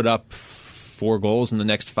could put up 4 goals in the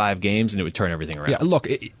next 5 games and it would turn everything around. Yeah, look,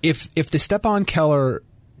 if the Stepan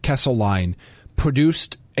Kessel line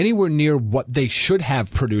produced anywhere near what they should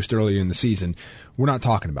have produced earlier in the season, we're not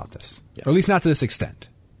talking about this. Yeah. Or at least not to this extent.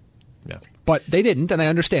 Yeah. But they didn't, and I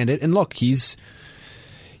understand it. And look, as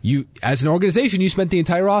an organization, you spent the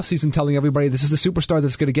entire offseason telling everybody this is a superstar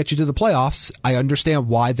that's going to get you to the playoffs. I understand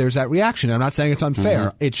why there's that reaction. I'm not saying it's unfair.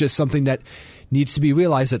 Mm-hmm. It's just something that needs to be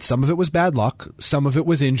realized that some of it was bad luck, some of it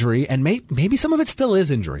was injury, and maybe some of it still is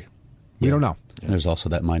injury. We don't know. Yeah. There's also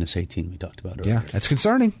that minus 18 we talked about earlier. Yeah, that's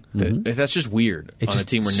concerning. Mm-hmm. That's just weird on a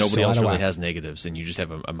team where nobody so else really has negatives, and you just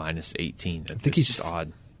have a minus 18. I think he's just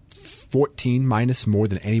odd. 14 minus more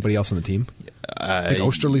than anybody else on the team. I think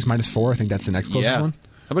Osterley's minus 4. I think that's the next closest one.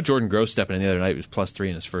 How about Jordan Gross stepping in the other night? He was plus 3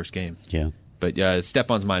 in his first game. Yeah. But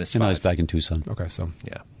Stepan's minus 5. And I was back in Tucson. Okay, so.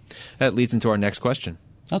 Yeah. That leads into our next question.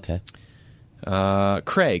 Okay.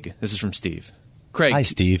 Craig, this is from Steve. Craig, hi,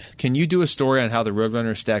 Steve. Can you do a story on how the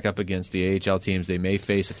Roadrunners stack up against the AHL teams they may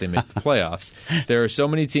face if they make the playoffs? There are so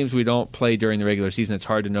many teams we don't play during the regular season, it's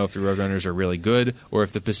hard to know if the Roadrunners are really good or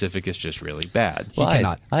if the Pacific is just really bad. Well,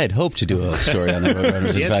 I had hoped to do a story on the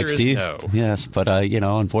Roadrunners, in fact, Steve. No. Yes, but,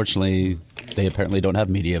 unfortunately, they apparently don't have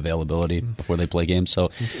media availability before they play games,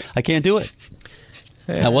 so I can't do it.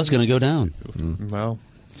 I was going to go down. Well.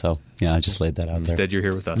 So, yeah, I just laid that out there. Instead, you're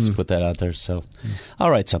here with us. Put that out there, so I'll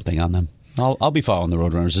write something on them. I'll be following the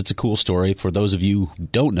Roadrunners. It's a cool story. For those of you who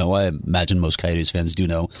don't know, I imagine most Coyotes fans do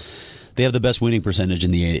know, they have the best winning percentage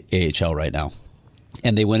in the AHL right now.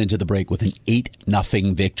 And they went into the break with an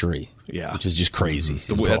 8-0 victory, which is just crazy. That's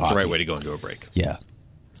the right way to go into a break. Yeah.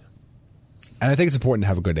 And I think it's important to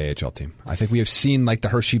have a good AHL team. I think we have seen like the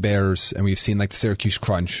Hershey Bears and we've seen like the Syracuse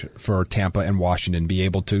Crunch for Tampa and Washington be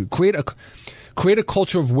able to create a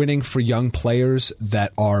culture of winning for young players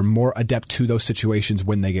that are more adept to those situations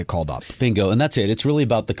when they get called up. Bingo. And that's it. It's really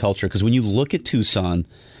about the culture because when you look at Tucson,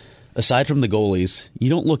 aside from the goalies,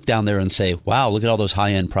 you don't look down there and say, wow, look at all those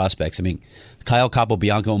high-end prospects. I mean, Kyle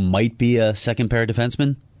Capobianco might be a second-pair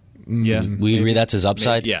defenseman. Yeah. We agree that's his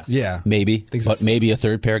upside? Maybe, yeah. Maybe. But maybe a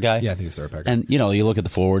third-pair guy? Yeah, I think it's a third-pair guy. And, you look at the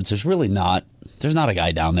forwards, there's not a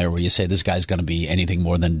guy down there where you say this guy's going to be anything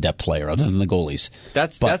more than a depth player other than the goalies.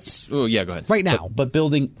 Go ahead. Right now. But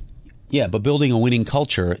building a winning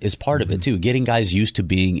culture is part of it, too. Getting guys used to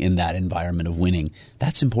being in that environment of winning,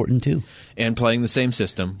 that's important, too. And playing the same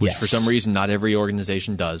system, which for some reason not every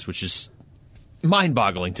organization does, which is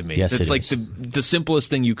mind-boggling to me. Yes, it's like the simplest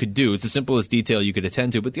thing you could do. It's the simplest detail you could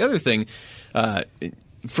attend to. But the other thing,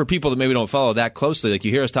 for people that maybe don't follow that closely, like you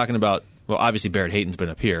hear us talking about, well, obviously Barrett Hayton's been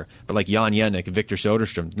up here, but like Jan Jenik and Victor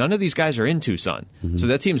Soderstrom, none of these guys are in Tucson. Mm-hmm. So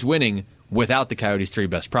that team's winning without the Coyotes' 3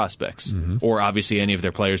 best prospects, or obviously any of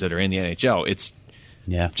their players that are in the NHL. It's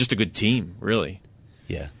just a good team, really.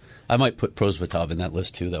 Yeah. I might put Prosvetov in that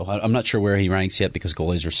list, too, though. I'm not sure where he ranks yet because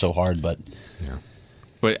goalies are so hard, but... Yeah.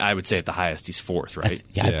 But I would say at the highest, he's fourth, right?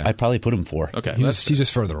 Yeah. I'd probably put him 4. Okay. He's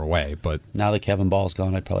just further away, but Now that Kevin Ball's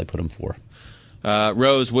gone, I'd probably put him 4.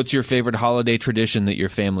 Rose, what's your favorite holiday tradition that your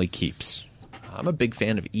family keeps? I'm a big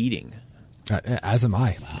fan of eating. as am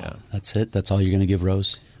I. Yeah. That's it? That's all you're going to give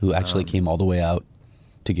Rose, who actually came all the way out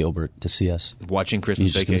to Gilbert to see us? Watching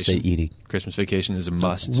Christmas You're just gonna Vacation. say eating. Christmas Vacation is a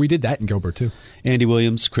must. We did that in Gilbert, too. Andy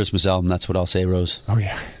Williams, Christmas album, that's what I'll say, Rose. Oh,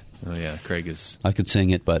 yeah. Oh, yeah. Craig is I could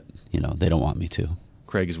sing it, but, they don't want me to.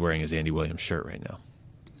 wearing his Andy Williams shirt right now.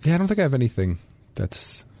 Yeah, I don't think I have anything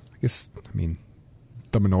that's,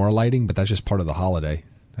 the menorah lighting, but that's just part of the holiday.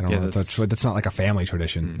 I don't know. That's not like a family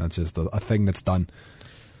tradition. That's just a thing that's done.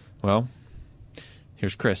 Well,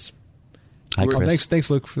 here's Chris. Hi, Chris. Thanks,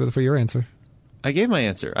 Luke, for your answer. I gave my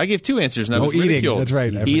answer. I gave 2 answers, and I was eating. ridiculed. That's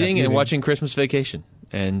right. I forgot. Eating and watching Christmas Vacation.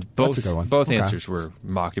 And both That's a good one. both Okay. answers were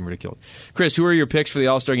mocked and ridiculed. Chris, who are your picks for the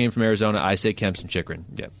All-Star game from Arizona? I say Kemps and Chikrin.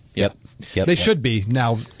 Yep. They should be.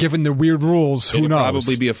 Now, given the weird rules, who It'll knows?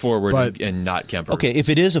 probably be a forward But- and not Kuemper. Okay, if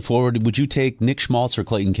it is a forward, would you take Nick Schmaltz or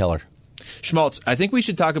Clayton Keller? Schmaltz, I think we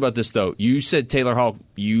should talk about this, though. You said Taylor Hall.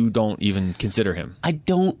 You don't even consider him. I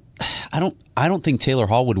don't think Taylor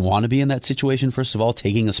Hall would want to be in that situation, first of all,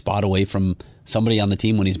 taking a spot away from somebody on the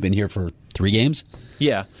team when he's been here for 3 games.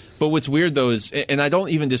 Yeah, but what's weird, though, is, and I don't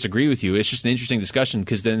even disagree with you, it's just an interesting discussion,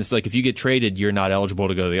 because then it's like if you get traded, you're not eligible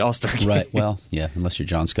to go to the All-Star game. Right, well, yeah, unless you're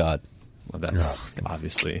John Scott. Well, that's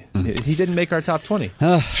obviously... He didn't make our top 20.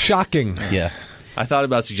 Shocking. Yeah. I thought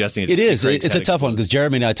about suggesting it. It is. Craig's It's a head tough one explode. because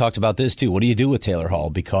Jeremy and I talked about this too. What do you do with Taylor Hall?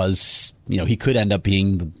 Because he could end up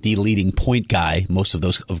being the leading point guy. Most of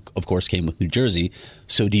those, of course, came with New Jersey.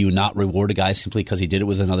 So do you not reward a guy simply because he did it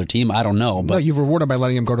with another team? I don't know. But No, you reward him by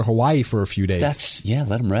letting him go to Hawaii for a few days.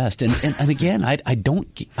 let him rest. And again, I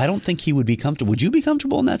don't think he would be comfortable. Would you be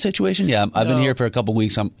comfortable in that situation? Yeah, I've been here for a couple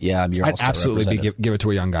weeks. I'm your I'd All-Star absolutely representative. give it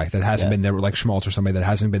to a young guy that hasn't been there, like Schmaltz or somebody that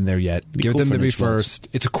hasn't been there yet. Give cool them for to be Nick Schmaltz. first.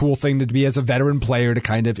 It's a cool thing to be as a veteran player to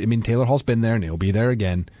kind of. Taylor Hall's been there and he'll be there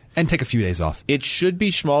again, and take a few days off. It should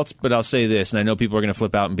be Schmaltz, but I'll say this, and I know people are going to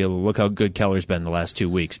flip out and be able to look how good Keller's been the last 2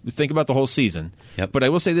 weeks. Think about the whole season. Yep. But I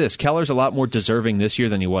will say this, Keller's a lot more deserving this year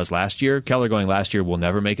than he was last year. Keller going last year will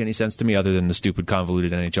never make any sense to me other than the stupid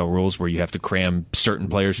convoluted NHL rules where you have to cram certain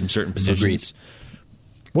players from certain positions.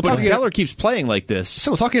 We'll But talk if Keller keeps playing like this,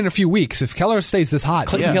 So we'll talk in a few weeks. If Keller stays this hot,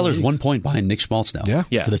 Clayton Keller's 1 point behind Nick Schmaltz now.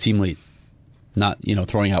 Yeah. For the team lead. Not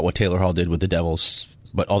throwing out what Taylor Hall did with the Devils,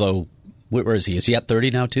 but although. Where is he? Is he at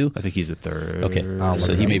 30 now, too? I think he's at third. Okay.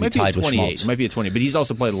 So he may be might tied be at with 28. Schmaltz. He might be at 20, but he's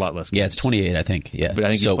also played a lot less games. Yeah, it's 28, I think. Yeah. But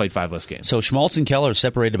I think he's played 5 less games. So Schmaltz and Keller are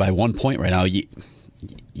separated by 1 point right now.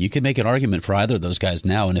 You can make an argument for either of those guys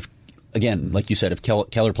now. And if, again, like you said, if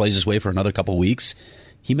Keller plays his way for another couple weeks,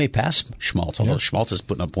 he may pass Schmaltz, although Schmaltz is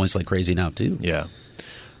putting up points like crazy now, too. Yeah.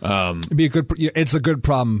 It's a good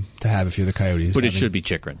problem to have if you're the Coyotes. But it should be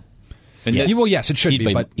Chikrin. And Yeah. that- Well, yes, it should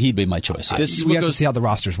be, but He'd be my choice. This we have to goes- see how the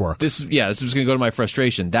rosters work. This was going to go to my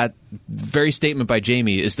frustration. That very statement by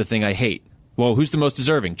Jamie is the thing I hate. Well, who's the most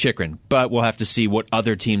deserving? Chikrin. But we'll have to see what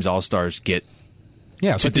other teams' All-Stars get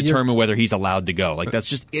yeah, to determine whether he's allowed to go. Like, that's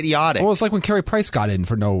just idiotic. Well, it's like when Carey Price got in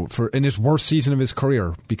for in his worst season of his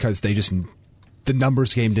career because the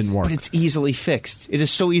numbers game didn't work. But it's easily fixed. It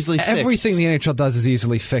is so easily fixed. Everything the NHL does is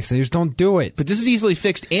easily fixed. They just don't do it. But this is easily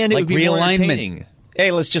fixed, and it like would be more realignment. entertaining.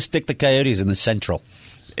 Hey, let's just stick the Coyotes in the Central.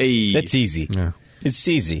 Hey. That's easy. Yeah. It's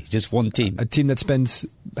easy. Just one team. A team that spends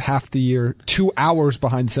half the year 2 hours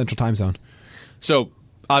behind the Central Time Zone. So,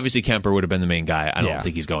 obviously, Kuemper would have been the main guy. I don't Yeah.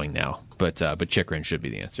 think he's going now. But Chikrin should be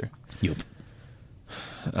the answer. Yup.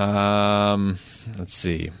 Let's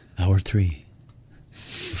see. Hour 3.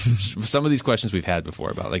 Some of these questions we've had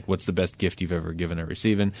before about, like, what's the best gift you've ever given or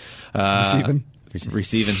receiving? Receiving?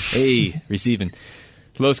 Receiving. Hey, receiving.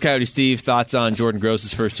 Los Coyote Steve, thoughts on Jordan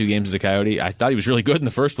Gross's first 2 games as a Coyote? I thought he was really good in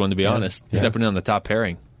the first one, to be honest. Yeah. Stepping in on the top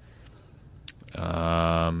pairing.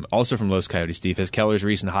 Also from Los Coyote Steve, has Keller's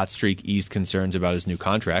recent hot streak eased concerns about his new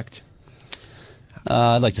contract?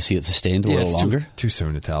 I'd like to see it sustained a little longer. Too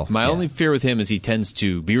soon to tell. My only fear with him is he tends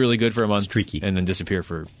to be really good for a month Streaky. and then disappear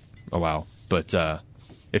for a while. But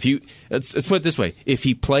if you let's put it this way, if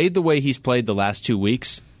he played the way he's played the last 2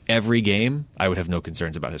 weeks, every game, I would have no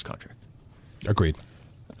concerns about his contract. Agreed.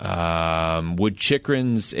 Would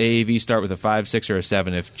Chikrin's AAV start with a 5, 6, or a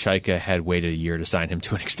 7 if Chaika had waited a year to sign him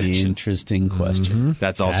to an extension? Interesting question.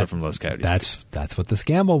 That's also from Los Coyotes. That's what the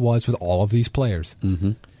scandal was with all of these players.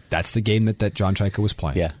 Mm-hmm. That's the game that John Chaika was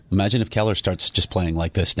playing. Yeah. Imagine if Keller starts just playing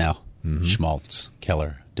like this now. Schmaltz,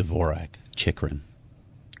 Keller, Dvorak, Chikrin.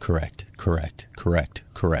 Correct.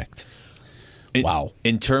 Wow.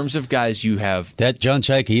 In terms of guys you have... That John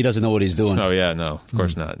Chaika, he doesn't know what he's doing. Oh, yeah, no, of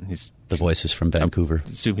course not. He's The voices from Vancouver.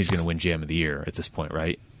 Assume he's going to win GM of the Year at this point,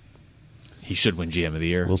 right? He should win GM of the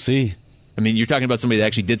Year. We'll see. I mean, you're talking about somebody that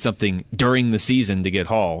actually did something during the season to get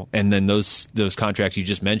Hall, and then those contracts you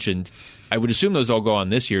just mentioned, I would assume those all go on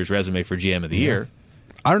this year's resume for GM of the Year.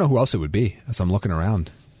 I don't know who else it would be as I'm looking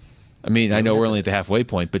around. I mean, I know we're only at the halfway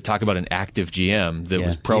point, but talk about an active GM that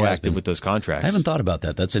was proactive with those contracts. I haven't thought about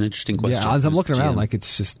that. That's an interesting question. Yeah, as I'm looking around, like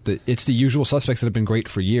it's just it's the usual suspects that have been great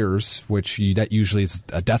for years, that usually is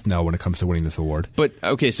a death knell when it comes to winning this award. But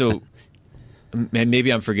okay, so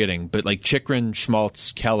maybe I'm forgetting, but like Chychrun,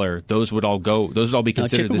 Schmaltz, Keller, those would all be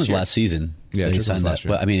considered this year. Last season. Yeah, they Chychrun signed was last that.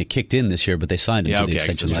 year. Well, I mean, it kicked in this year, but they signed him to the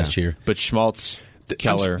extension last year. But Schmaltz,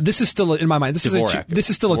 Keller. This is still, in my mind, this is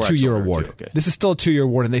still a 2-year award. Okay. This is still a 2-year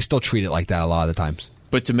award, and they still treat it like that a lot of the times.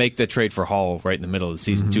 But to make the trade for Hall right in the middle of the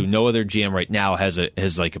season, too, no other GM right now has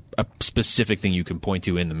like a specific thing you can point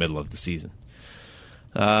to in the middle of the season.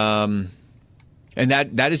 And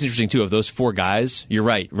that is interesting, too. Of those 4 guys, you're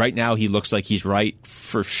right. Right now, he looks like he's right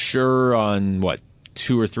for sure on,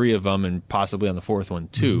 2 or 3 of them, and possibly on the 4th one,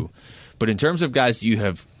 too. But in terms of guys you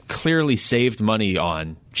have clearly saved money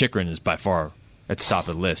on, Chychrun is by far at the top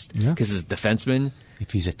of the list. Because his defenseman.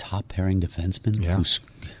 If he's a top-pairing defenseman, those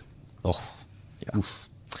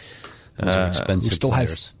are expensive who still players.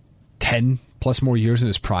 has 10 plus more years in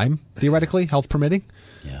his prime, theoretically, health permitting.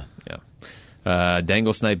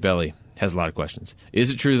 Dangle Snipe Belly has a lot of questions. Is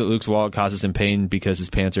it true that Luke's wallet causes him pain because his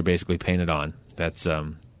pants are basically painted on? That's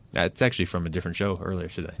actually from a different show earlier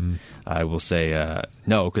today. I will say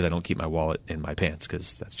no, because I don't keep my wallet in my pants,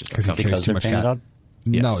 because that's just Because too much cash.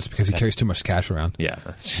 Yes. No, it's because he carries too much cash around. Yeah,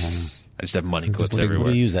 I just have money clips everywhere. What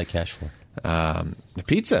do you use that cash for? The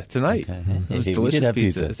pizza tonight. Okay. It was We delicious did have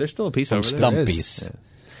pizza. pizza. Is there still a piece over there? Stumpies.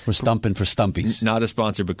 We're stumping for Stumpies. Not a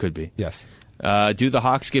sponsor, but could be. Yes. Do the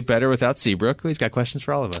Hawks get better without Seabrook? He's got questions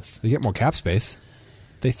for all of us. They get more cap space.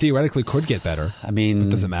 They theoretically could get better. I mean, but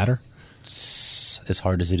does it matter? As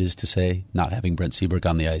hard as it is to say, not having Brent Seabrook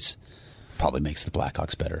on the ice probably makes the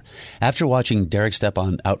Blackhawks better. After watching Derek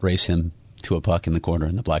Stepan outrace him to a puck in the corner,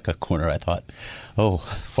 in the Blackhawk corner, I thought, oh,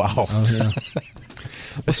 wow. Oh, yeah.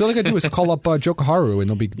 Well, so all they got to do is call up Joe Kaharu, and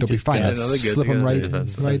they'll be fine. Slip them right in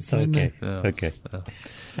there. Okay.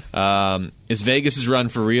 Is Vegas' run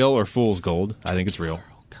for real or fool's gold? I think it's real.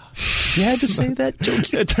 You had to say that, Joe.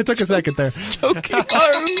 It took a second there.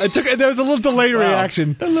 There was a little delayed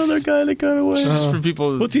reaction. Another guy that got away. Just for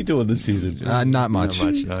people, What's he doing this season? Not much.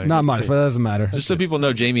 Not much, but it doesn't matter. Just so people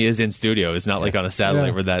know, Jamie is in studio. It's not like on a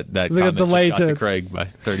satellite where that comment just got to Craig by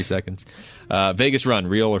 30 seconds. Vegas run,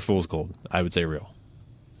 real or fool's gold? I would say real.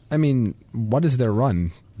 I mean, what is their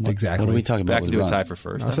run exactly? What are we talking about? Back into a tie for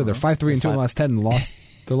first. I said they're 5-3-2 in the last 10 and lost.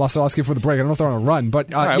 They lost the last game for the break. I don't know if they're on a run,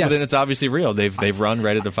 but all right, yes. well, then it's obviously real. They've run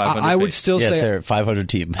right at the 500. I would still say they're a 500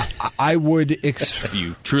 team. I would. If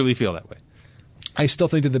you truly feel that way, I still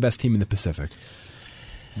think they're the best team in the Pacific.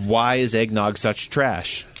 Why is eggnog such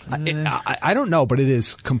trash? I don't know, but it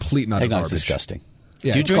is complete and utter Eggnog's garbage. Disgusting.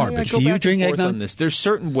 Yeah, Do you it's drink- garbage. Do you drink Forth eggnog? on this. There's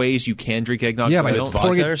certain ways you can drink eggnog. Yeah, but I but don't.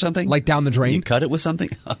 pouring Vodka it or something? like down the drain. You cut it with something?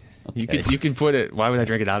 You can put it. Why would I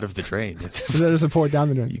drink it out of the drain? There's a pour it down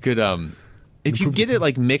the drain. You could if you get it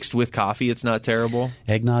like mixed with coffee, it's not terrible.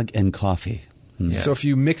 Eggnog and coffee. Yeah. So if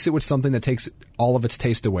you mix it with something that takes all of its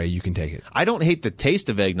taste away, you can take it. I don't hate the taste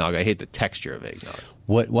of eggnog. I hate the texture of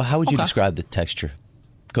eggnog. How would you describe the texture?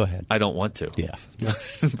 Go ahead. I don't want to. Yeah.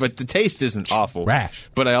 But the taste isn't awful. Rash.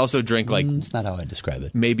 But I also drink like That's not how I describe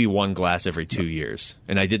it. maybe one glass every 2 years,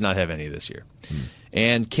 and I did not have any this year.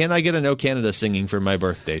 And can I get a No Canada singing for my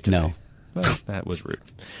birthday today? No. Well, that was rude.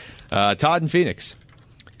 Todd in Phoenix.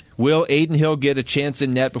 Will Aiden Hill get a chance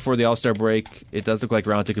in net before the All-Star break? It does look like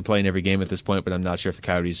Raanta could play in every game at this point, but I'm not sure if the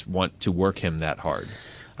Coyotes want to work him that hard.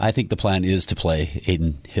 I think the plan is to play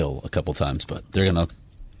Aiden Hill a couple times, but they're going to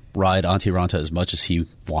ride Antti Raanta as much as he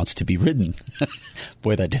wants to be ridden.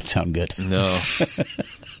 Boy, that did sound good. No.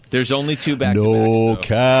 There's only 2 back-to-backs. No though.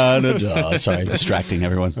 Canada. Sorry, distracting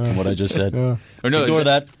everyone from what I just said. Or no, Ignore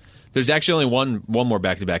that. There's actually only one more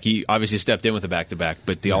back-to-back. He obviously stepped in with a back-to-back,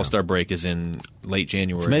 but the All-Star break is in late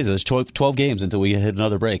January. It's amazing. There's 12 games until we hit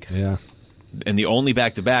another break. Yeah. And the only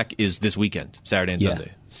back-to-back is this weekend, Saturday and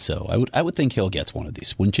Sunday. So I would think Hill gets one of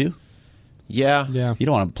these, wouldn't you? Yeah. Yeah. You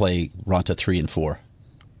don't want to play Raanta 3 and 4.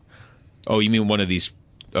 Oh, you mean one of these?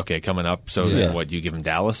 Okay, coming up. So then what? You give him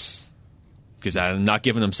Dallas? Because I'm not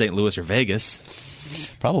giving him St. Louis or Vegas.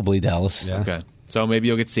 Probably Dallas. Yeah. Okay. So maybe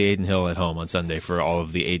you'll get to see Aiden Hill at home on Sunday for all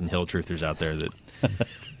of the Aiden Hill truthers out there that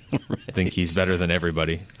think he's better than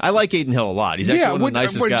everybody. I like Aiden Hill a lot. He's actually one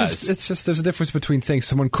of the nicest guys. It's just there's a difference between saying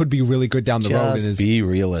someone could be really good down the road and Just is be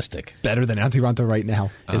realistic. better than Antti Raanta right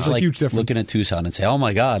now. It's It's a like huge difference. looking at Tucson and say, "Oh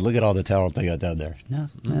my God, look at all the talent they got down there."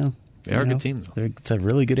 No, They are a good team, though. It's a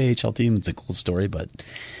really good AHL team. It's a cool story, but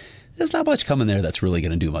there's not much coming there that's really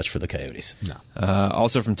going to do much for the Coyotes. No.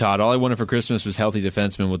 Also from Todd, all I wanted for Christmas was healthy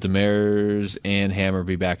defensemen. Will Demers and Hammer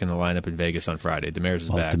be back in the lineup in Vegas on Friday? Demers is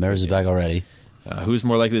back. Demers is back already. Who's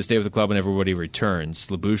more likely to stay with the club when everybody returns?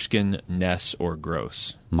 Lyubushkin, Ness, or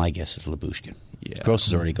Gross? My guess is Lyubushkin. Yeah. Gross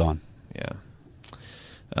is already gone. Yeah.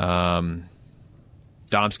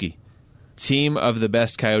 Domsky, team of the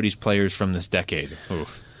best Coyotes players from this decade.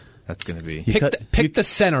 Oof, that's going to be... Pick the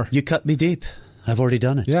center. You cut me deep. I've already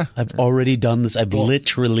done it. Yeah. I've already done this. I've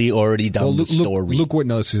literally already done the story. Luke wouldn't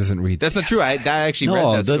know this because he doesn't read. That's not true. I actually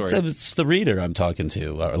read that story. It's the reader I'm talking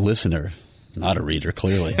to, or a listener. Not a reader,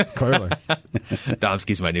 clearly. Clearly.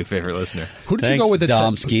 Domsky's my new favorite listener. Who did Thanks, you go with at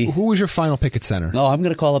Domsky. Who was your final pick at center? No, I'm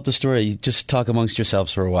going to call up the story. Just talk amongst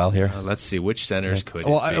yourselves for a while here. Let's see. Which centers could it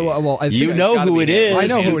be? I think You know who it is. I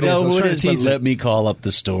know who it is. But let me call up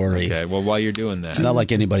the story. Okay, well, while you're doing that... It's not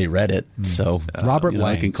like anybody read it, so Robert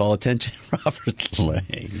Lang. I can call attention. Robert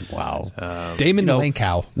Lang. Wow. Damon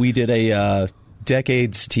Langkow. We did a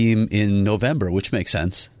decades team in November, which makes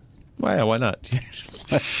sense. Well, yeah, why not?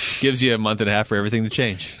 Gives you a month and a half for everything to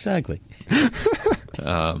change. Exactly.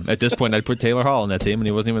 At this point, I'd put Taylor Hall on that team, and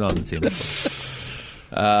he wasn't even on the team.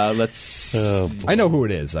 Let's... I know who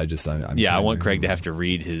it is. I'm I want Craig to have to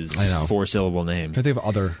read his 4-syllable name. I think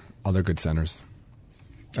of other good centers.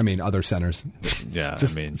 I mean, other centers. Yeah,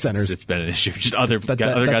 Just centers. It's been an issue. Just other that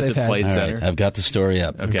guys they've that played All center. right, I've got the story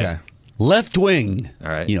up. Okay. Left wing. All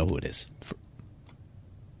right. You know who it is.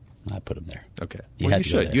 I put him there. Okay. You Well, had you to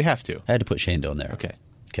go should. there. You have to. I had to put Shane Doan there. Okay.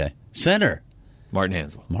 Okay. Center. Martin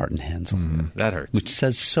Hansel. Martin Hansel. That hurts. Which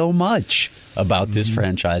says so much about this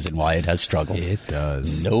franchise and why it has struggled. It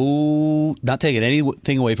does. No, not taking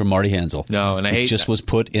anything away from Marty Hansel. No, and I hate it just that. was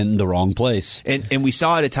put in the wrong place. And we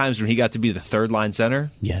saw it at times when he got to be the third line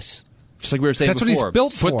center. Yes. Just like we were saying That's what before. he's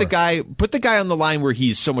built for. Put the guy on the line where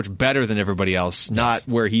he's so much better than everybody else, not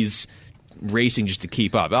where he's racing just to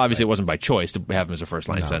keep up. Obviously, it wasn't by choice to have him as a first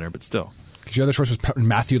line center, but still. Because your other choice was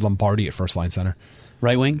Matthew Lombardi at first line center.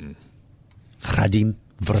 Right wing. Radim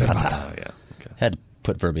Vrata. Oh, yeah. Okay. Had to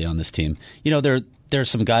put Verby on this team. You know, there are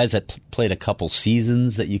some guys that played a couple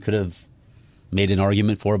seasons that you could have made an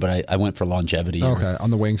argument for, but I went for longevity. Okay, on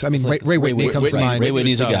the wings. I mean, Ray Whitney comes to mind. Ray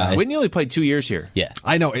Whitney's a guy. Whitney only played 2 years here. Yeah.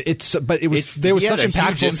 I know but they were he had such a huge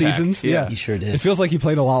impactful impact. seasons. Yeah. He sure did. It feels like he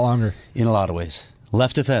played a lot longer. In a lot of ways.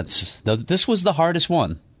 Left defense. Though this was the hardest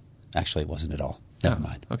one. Actually, it wasn't at all. Never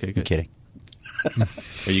mind. Okay, good. I'm kidding.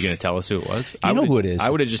 Are you going to tell us who it was? You know who it is. I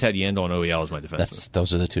would have just had Yandel and OEL as my defenseman.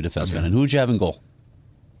 Those are the two defensemen. And who'd you have in goal?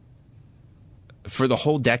 For the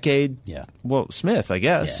whole decade? Yeah. Well, Smith, I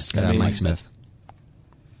guess. Yeah, Mike Smith.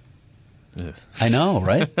 I know,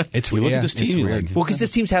 right? It's you look yeah, at this team. it's you're weird. like, Well, because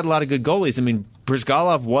this team's had a lot of good goalies. I mean,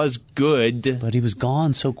 Brizgalov was good. but he was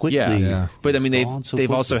gone so quickly. Yeah. But I mean, He was gone so they've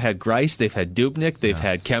quickly. also had Grice, they've had Dubnik, they've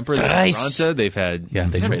had Kemper, they've had Grice. Ronta, they've had Yeah,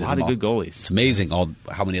 they a traded lot them of good all. goalies. It's amazing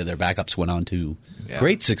how many of their backups went on to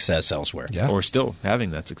great success elsewhere. Yeah. Or still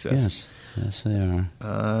having that success. Yes, they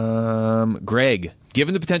are. Greg,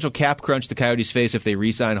 given the potential cap crunch the Coyotes face if they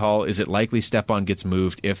re-sign Hall, is it likely Stepan gets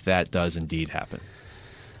moved if that does indeed happen?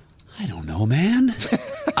 I don't know, man.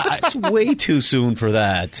 It's way too soon for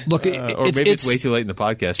that. Look, Or maybe it's way too late in the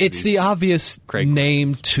podcast. for It's these the obvious Craig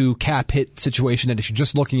name questions. to cap hit situation that if you're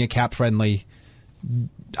just looking at cap friendly,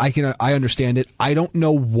 I understand it. I don't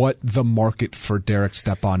know what the market for Derek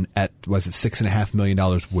Stepan at $6.5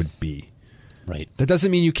 million would be. Right. That doesn't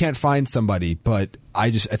mean you can't find somebody, but I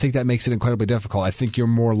think that makes it incredibly difficult. I think you're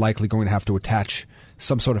more likely going to have to attach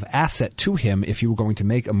some sort of asset to him if you were going to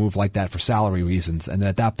make a move like that for salary reasons. And then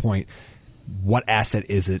at that point, what asset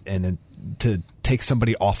is it? And then to take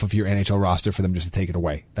somebody off of your NHL roster for them just to take it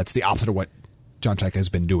away. That's the opposite of what John Chaika has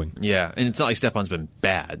been doing. Yeah, and it's not like Stepan's been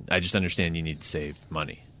bad. I just understand you need to save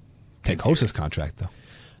money. Take Hosa's contract, though.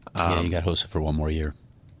 Yeah, you got Hossa for one more year.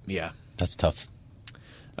 Yeah. That's tough.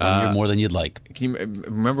 1 year more than you'd like. Can you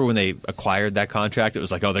remember when they acquired that contract? It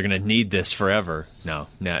was like, oh, they're going to need this forever. No,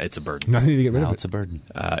 it's a burden. Nothing to get rid Now of it's it. a burden.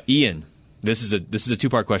 Ian, this is a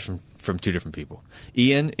two-part question from two different people.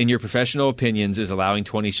 Ian, in your professional opinions, is allowing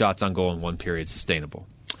 20 shots on goal in one period sustainable?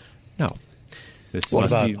 No. This What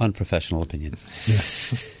must about be- unprofessional opinion?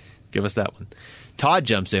 Give us that one. Todd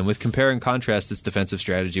jumps in with compare and contrast this defensive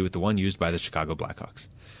strategy with the one used by the Chicago Blackhawks.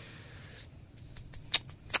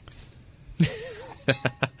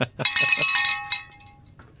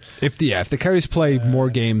 If the Coyotes play more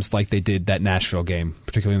games like they did that Nashville game,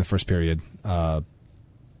 particularly in the first period,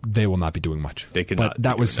 they will not be doing much. They could but not be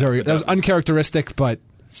that was doing that, but that was uncharacteristic, but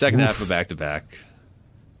Second half of back-to-back.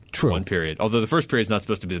 true. One period. Although the first period is not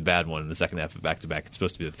supposed to be the bad one, and the second half of back-to-back, it's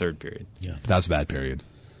supposed to be the third period. Yeah. But that was a bad period.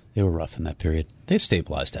 They were rough in that period. They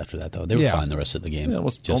stabilized after that, though. They were fine the rest of the game. Yeah,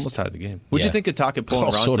 almost tied the game. What'd you think of Tocchet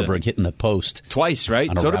pulling Raanta? Soderbergh hitting the post. Twice, right?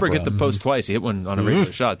 Soderbergh hit the post twice. He hit one on a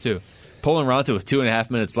regular shot, too. Pulling Raanta with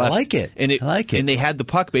 2.5 minutes left. I like it. And they had the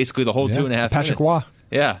puck basically the whole 2.5 minutes. Patrick Waugh.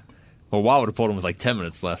 Yeah. Well, Waugh would have pulled him with like 10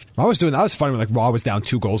 minutes left. I was doing that. I was funny when like Waugh was down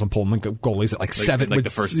 2 goals and pulling goalies at like 7 like with the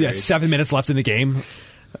first 7 minutes left in the game.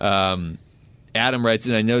 Adam writes,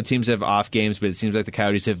 and I know teams have off games, but it seems like the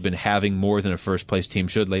Coyotes have been having more than a first-place team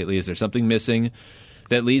should lately. Is there something missing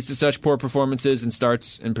that leads to such poor performances and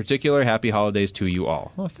starts in particular? Happy holidays to you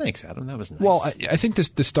all. Well, thanks, Adam. That was nice. Well, I think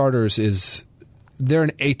the starters is they're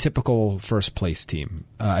an atypical first-place team.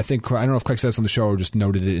 I don't know if Craig said this on the show or just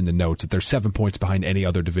noted it in the notes, that they're 7 points behind any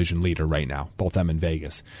other division leader right now, both them and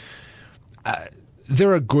Vegas.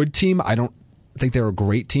 They're a good team. I don't think they're a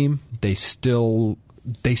great team. They still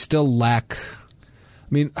lack...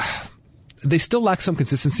 I mean, they still lack some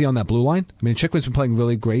consistency on that blue line. I mean, Chickman's been playing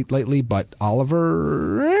really great lately, but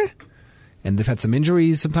Oliver, and they've had some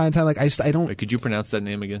injuries from time to time. Like I don't. Wait, could you pronounce that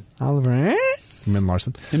name again? Oliver, Min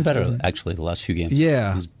Larson. Been better actually the last few games.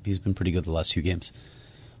 Yeah, he's been pretty good the last few games.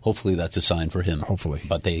 Hopefully that's a sign for him. Hopefully,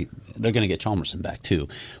 but they're going to get Chalmerson back too.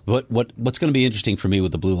 What's going to be interesting for me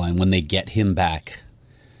with the blue line when they get him back,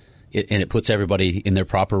 and it puts everybody in their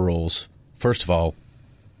proper roles. First of all,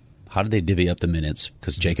 how do they divvy up the minutes?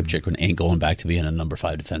 Because Jacob Chychrun ain't going back to being a number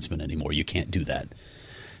 5 defenseman anymore. You can't do that.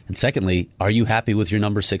 And secondly, are you happy with your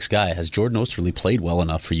number 6 guy? Has Jordan Osterley played well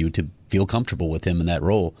enough for you to feel comfortable with him in that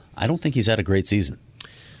role? I don't think he's had a great season.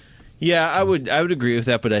 Yeah, I would agree with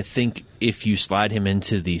that, but I think if you slide him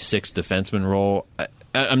into the 6th defenseman role,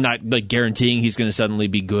 I'm not like guaranteeing he's going to suddenly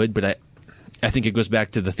be good, but I think it goes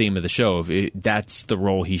back to the theme of the show. That's the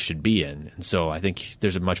role he should be in. And so I think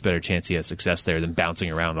there's a much better chance he has success there than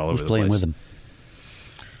bouncing around all over the place. Who's playing with him?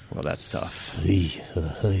 Well, that's tough.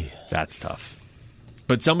 That's tough.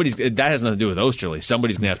 But that has nothing to do with Osterley.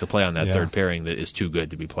 Somebody's going to have to play on that third pairing that is too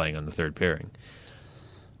good to be playing on the third pairing.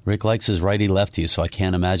 Rick likes his righty-lefty, so I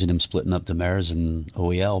can't imagine him splitting up Demers and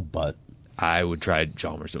OEL, but... I would try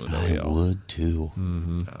Chalmerson with OEL. I would, too.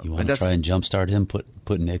 Mm-hmm. You want to try and jumpstart him, put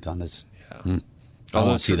Nick on his... I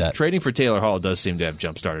want to see that. Trading for Taylor Hall does seem to have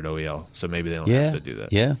jump-started OEL, so maybe they don't have to do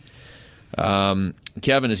that. Yeah.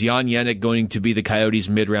 Kevin, is Jan Jenik going to be the Coyotes'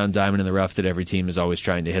 mid-round diamond in the rough that every team is always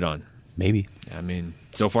trying to hit on? Maybe. I mean,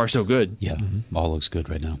 so far so good. Yeah, all looks good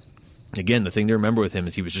right now. Again, the thing to remember with him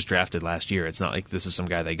is he was just drafted last year. It's not like this is some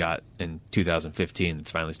guy they got in 2015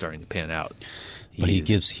 that's finally starting to pan out. But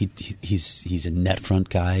he's a net front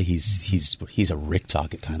guy. He's a Rick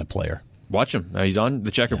Tocchet kind of player. Watch him. He's on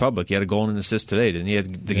the Czech Republic. He had a goal and an assist today, didn't he? He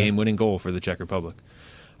had the game-winning goal for the Czech Republic.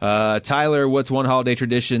 Tyler, what's one holiday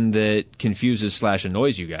tradition that confuses /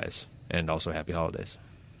 annoys you guys? And also, happy holidays.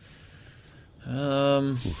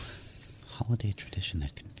 Holiday tradition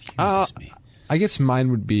that confuses me. I guess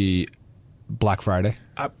mine would be Black Friday.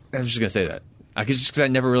 I was just going to say that. Just because I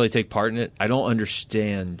never really take part in it. I don't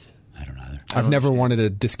understand. I don't either. I've never wanted a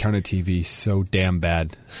discounted TV so damn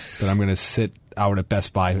bad that I'm going to sit out at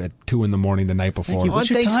Best Buy at 2 a.m. the night before. What's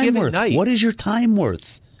your time worth? Night. What is your time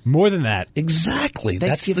worth? More than that. Exactly.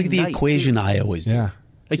 That's the equation I always do. Yeah.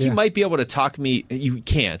 You might be able to talk me. You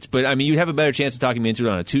can't, but I mean, you'd have a better chance of talking me into it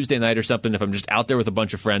on a Tuesday night or something if I'm just out there with a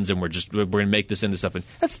bunch of friends and we're going to make this into something.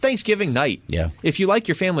 That's Thanksgiving night. Yeah. If you like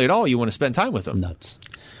your family at all, you want to spend time with them. Nuts.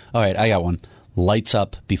 All right, I got one. Lights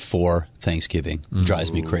up before Thanksgiving drives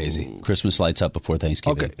me crazy. Christmas lights up before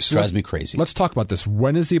Thanksgiving. Okay, so drives me crazy. Let's talk about this.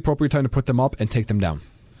 When is the appropriate time to put them up and take them down?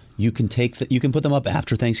 You can put them up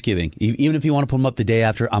after Thanksgiving. Even if you want to put them up the day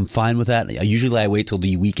after, I'm fine with that. Usually I wait till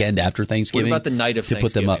the weekend after Thanksgiving. What about the night of Thanksgiving?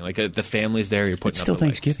 Put them up. Like the family's there, you're putting it's still up the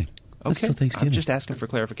Thanksgiving. Lights. Okay, still Thanksgiving. I'm just asking for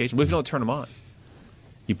clarification. What if you don't turn them on?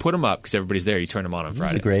 You put them up because everybody's there. You turn them on Friday.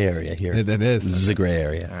 This is a gray area here. It is. This is a gray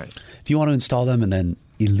area. All right. If you want to install them and then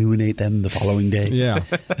illuminate them the following day, yeah,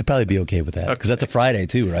 I'd probably be okay with that because that's a Friday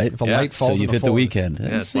too, right? If a light falls, so you've hit the weekend.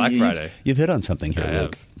 Yeah, it's Black Friday. You've hit on something here,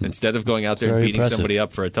 Luke. Instead of going out there and beating somebody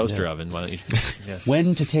up for a toaster oven, why don't you? Yeah.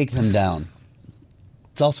 When to take them down?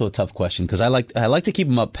 It's also a tough question because I like to keep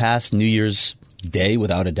them up past New Year's Day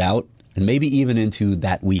without a doubt, and maybe even into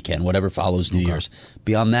that weekend, whatever follows New Year's.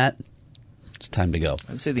 Beyond that, it's time to go.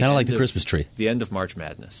 I'd say kind of like the Christmas tree. The end of March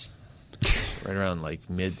Madness. Right around like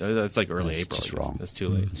that's like early April. That's just wrong. That's too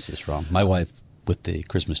late. It's just wrong. My wife with the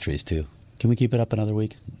Christmas trees too. Can we keep it up another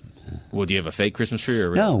week? Well, do you have a fake Christmas tree or a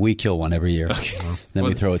real? No, we kill one every year. Okay. Then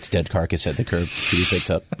we throw its dead carcass at the curb to be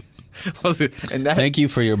picked up. Well, thank you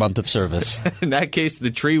for your month of service. In that case,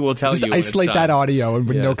 the tree will tell just you. Isolate that audio and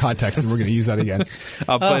with no context, and we're going to use that again.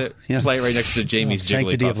 I'll play it right next to Jamie's Jigglypuff.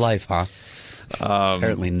 Sanctity of life, huh?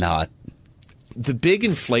 Apparently not. The big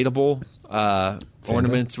inflatable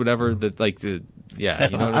ornaments, whatever. That yeah.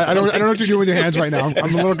 You know I don't know what you're doing with your hands right now.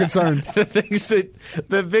 I'm a little concerned. the things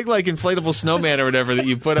the big inflatable snowman or whatever that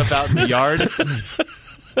you put up out in the yard.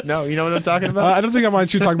 No, you know what I'm talking about? I don't think I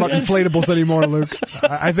want you talking about inflatables anymore, Luke.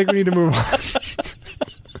 I think we need to move on.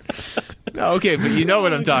 No, okay, but you know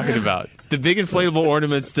what I'm talking about. The big inflatable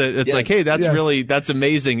ornaments that it's hey, that's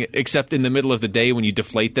amazing, except in the middle of the day when you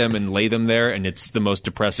deflate them and lay them there, and it's the most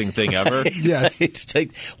depressing thing ever. Yes. It's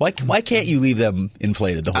like, why can't you leave them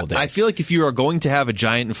inflated the whole day? I feel like if you are going to have a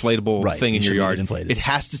giant inflatable thing in your yard, it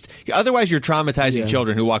has to. Otherwise, you're traumatizing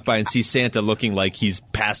children who walk by and see Santa looking like he's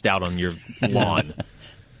passed out on your lawn.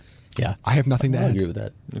 Yeah. I have nothing to add. I agree with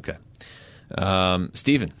that. Okay.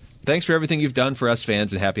 Stephen, thanks for everything you've done for us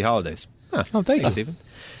fans, and happy holidays. Oh, thank you, Stephen.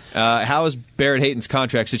 How is Barrett Hayton's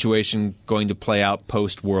contract situation going to play out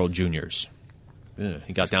post-World Juniors?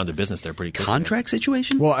 He got down to business there pretty quickly. Contract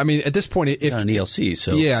situation? Well, I mean, at this point, if on an ELC,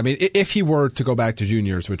 so yeah, I mean, if he were to go back to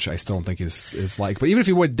juniors, which I still don't think is like, but even if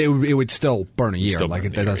he would, it would still burn a year. Still like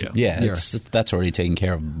burn that doesn't. yeah, that's already taken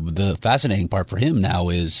care of. The fascinating part for him now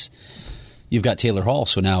is you've got Taylor Hall,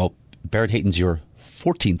 so now Barrett Hayton's your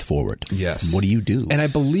 14th forward. Yes. What do you do? And I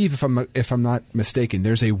believe, if I'm not mistaken,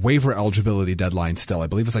 there's a waiver eligibility deadline still. I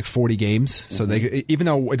believe it's like 40 games. So they, even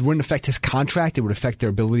though it wouldn't affect his contract, it would affect their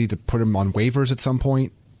ability to put him on waivers at some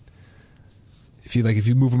point. If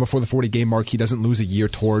you move him before the 40-game mark, he doesn't lose a year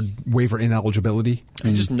toward waiver ineligibility.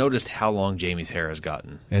 I just noticed how long Jamie's hair has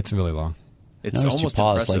gotten. It's really long. It's almost you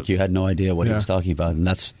paused impressive. like you had no idea what he was talking about, and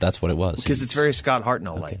that's what it was. Because it's very Scott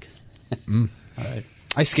Hartnell-like. All right.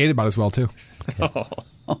 I skated about as well, too. Oh,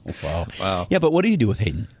 wow. Wow. Yeah, but what do you do with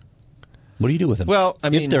Hayton? What do you do with him? Well, I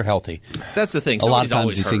mean, if they're healthy. That's the thing. A lot of Somebody's times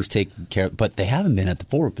always these hurt. things take care of, but they haven't been at the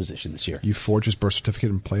forward position this year. You forge his birth certificate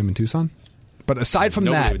and play him in Tucson? But aside from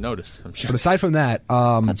Nobody that, would notice, I'm sure. But aside from that,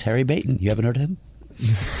 That's Harry Baton. You haven't heard of him?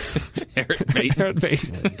 Eric Baton.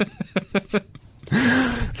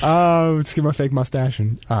 Let's get my fake mustache.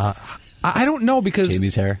 And I don't know because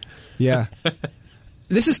Jamie's hair. Yeah,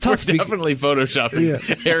 this is tough. We're definitely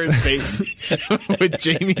photoshopping Aaron Baton with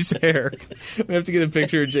Jamie's hair. We have to get a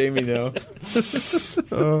picture of Jamie now.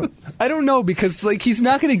 I don't know because he's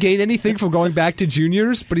not going to gain anything from going back to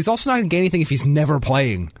juniors, but he's also not going to gain anything if he's never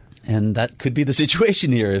playing. And that could be the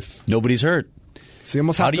situation here if nobody's hurt. So you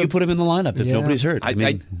almost How have do to, you put him in the lineup if nobody's hurt? I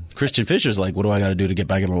mean, Christian Fisher's like, what do I got to do to get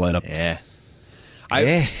back in the lineup? Yeah.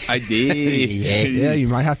 I did. Yeah, you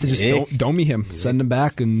might have to just domey him, send him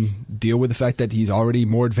back, and deal with the fact that he's already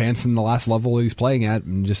more advanced than the last level that he's playing at,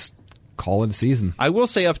 and just call it a season. I will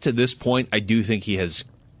say, up to this point, I do think he has.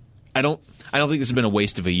 I don't think this has been a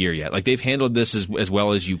waste of a year yet. They've handled this as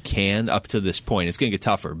well as you can up to this point. It's going to get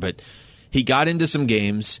tougher, but he got into some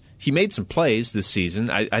games. He made some plays this season.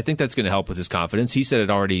 I think that's going to help with his confidence. He said it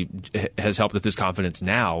already has helped with his confidence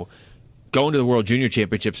now. Going to the World Junior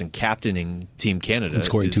Championships and captaining Team Canada. And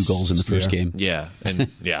scoring 2 goals in the first game. Yeah, and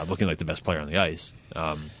looking like the best player on the ice.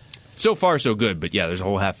 So far, so good, but there's a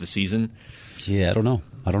whole half of the season. Yeah, I don't know.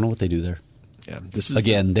 I don't know what they do there. Yeah, this is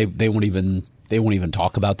again, they won't even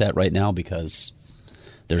talk about that right now because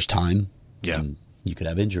there's time. Yeah, and you could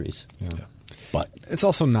have injuries. Yeah. But it's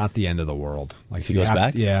also not the end of the world. If he goes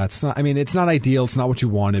back? Yeah, it's not. I mean, it's not ideal. It's not what you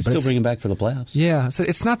wanted. But still bring him back for the playoffs. Yeah, so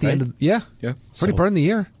it's not the end of. Yeah. Already burned the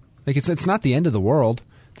year. It's not the end of the world.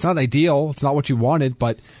 It's not ideal. It's not what you wanted.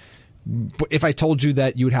 But if I told you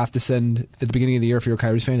that you would have to send at the beginning of the year, if you're a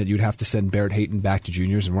Coyotes fan, that you'd have to send Barrett Hayton back to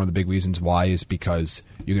juniors, and one of the big reasons why is because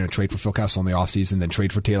you're going to trade for Phil Kessel in the offseason, then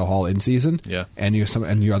trade for Taylor Hall in season. Yeah, and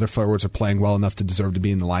your other forwards are playing well enough to deserve to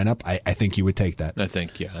be in the lineup. I think you would take that. I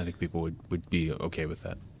think people would be okay with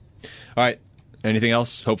that. All right. Anything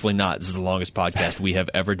else? Hopefully not. This is the longest podcast we have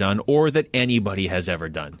ever done or that anybody has ever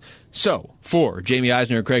done. So, for Jamie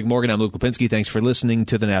Eisner and Craig Morgan, I'm Luke Lipinski. Thanks for listening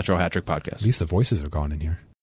to the Natural Hat Trick Podcast. At least the voices are gone in here.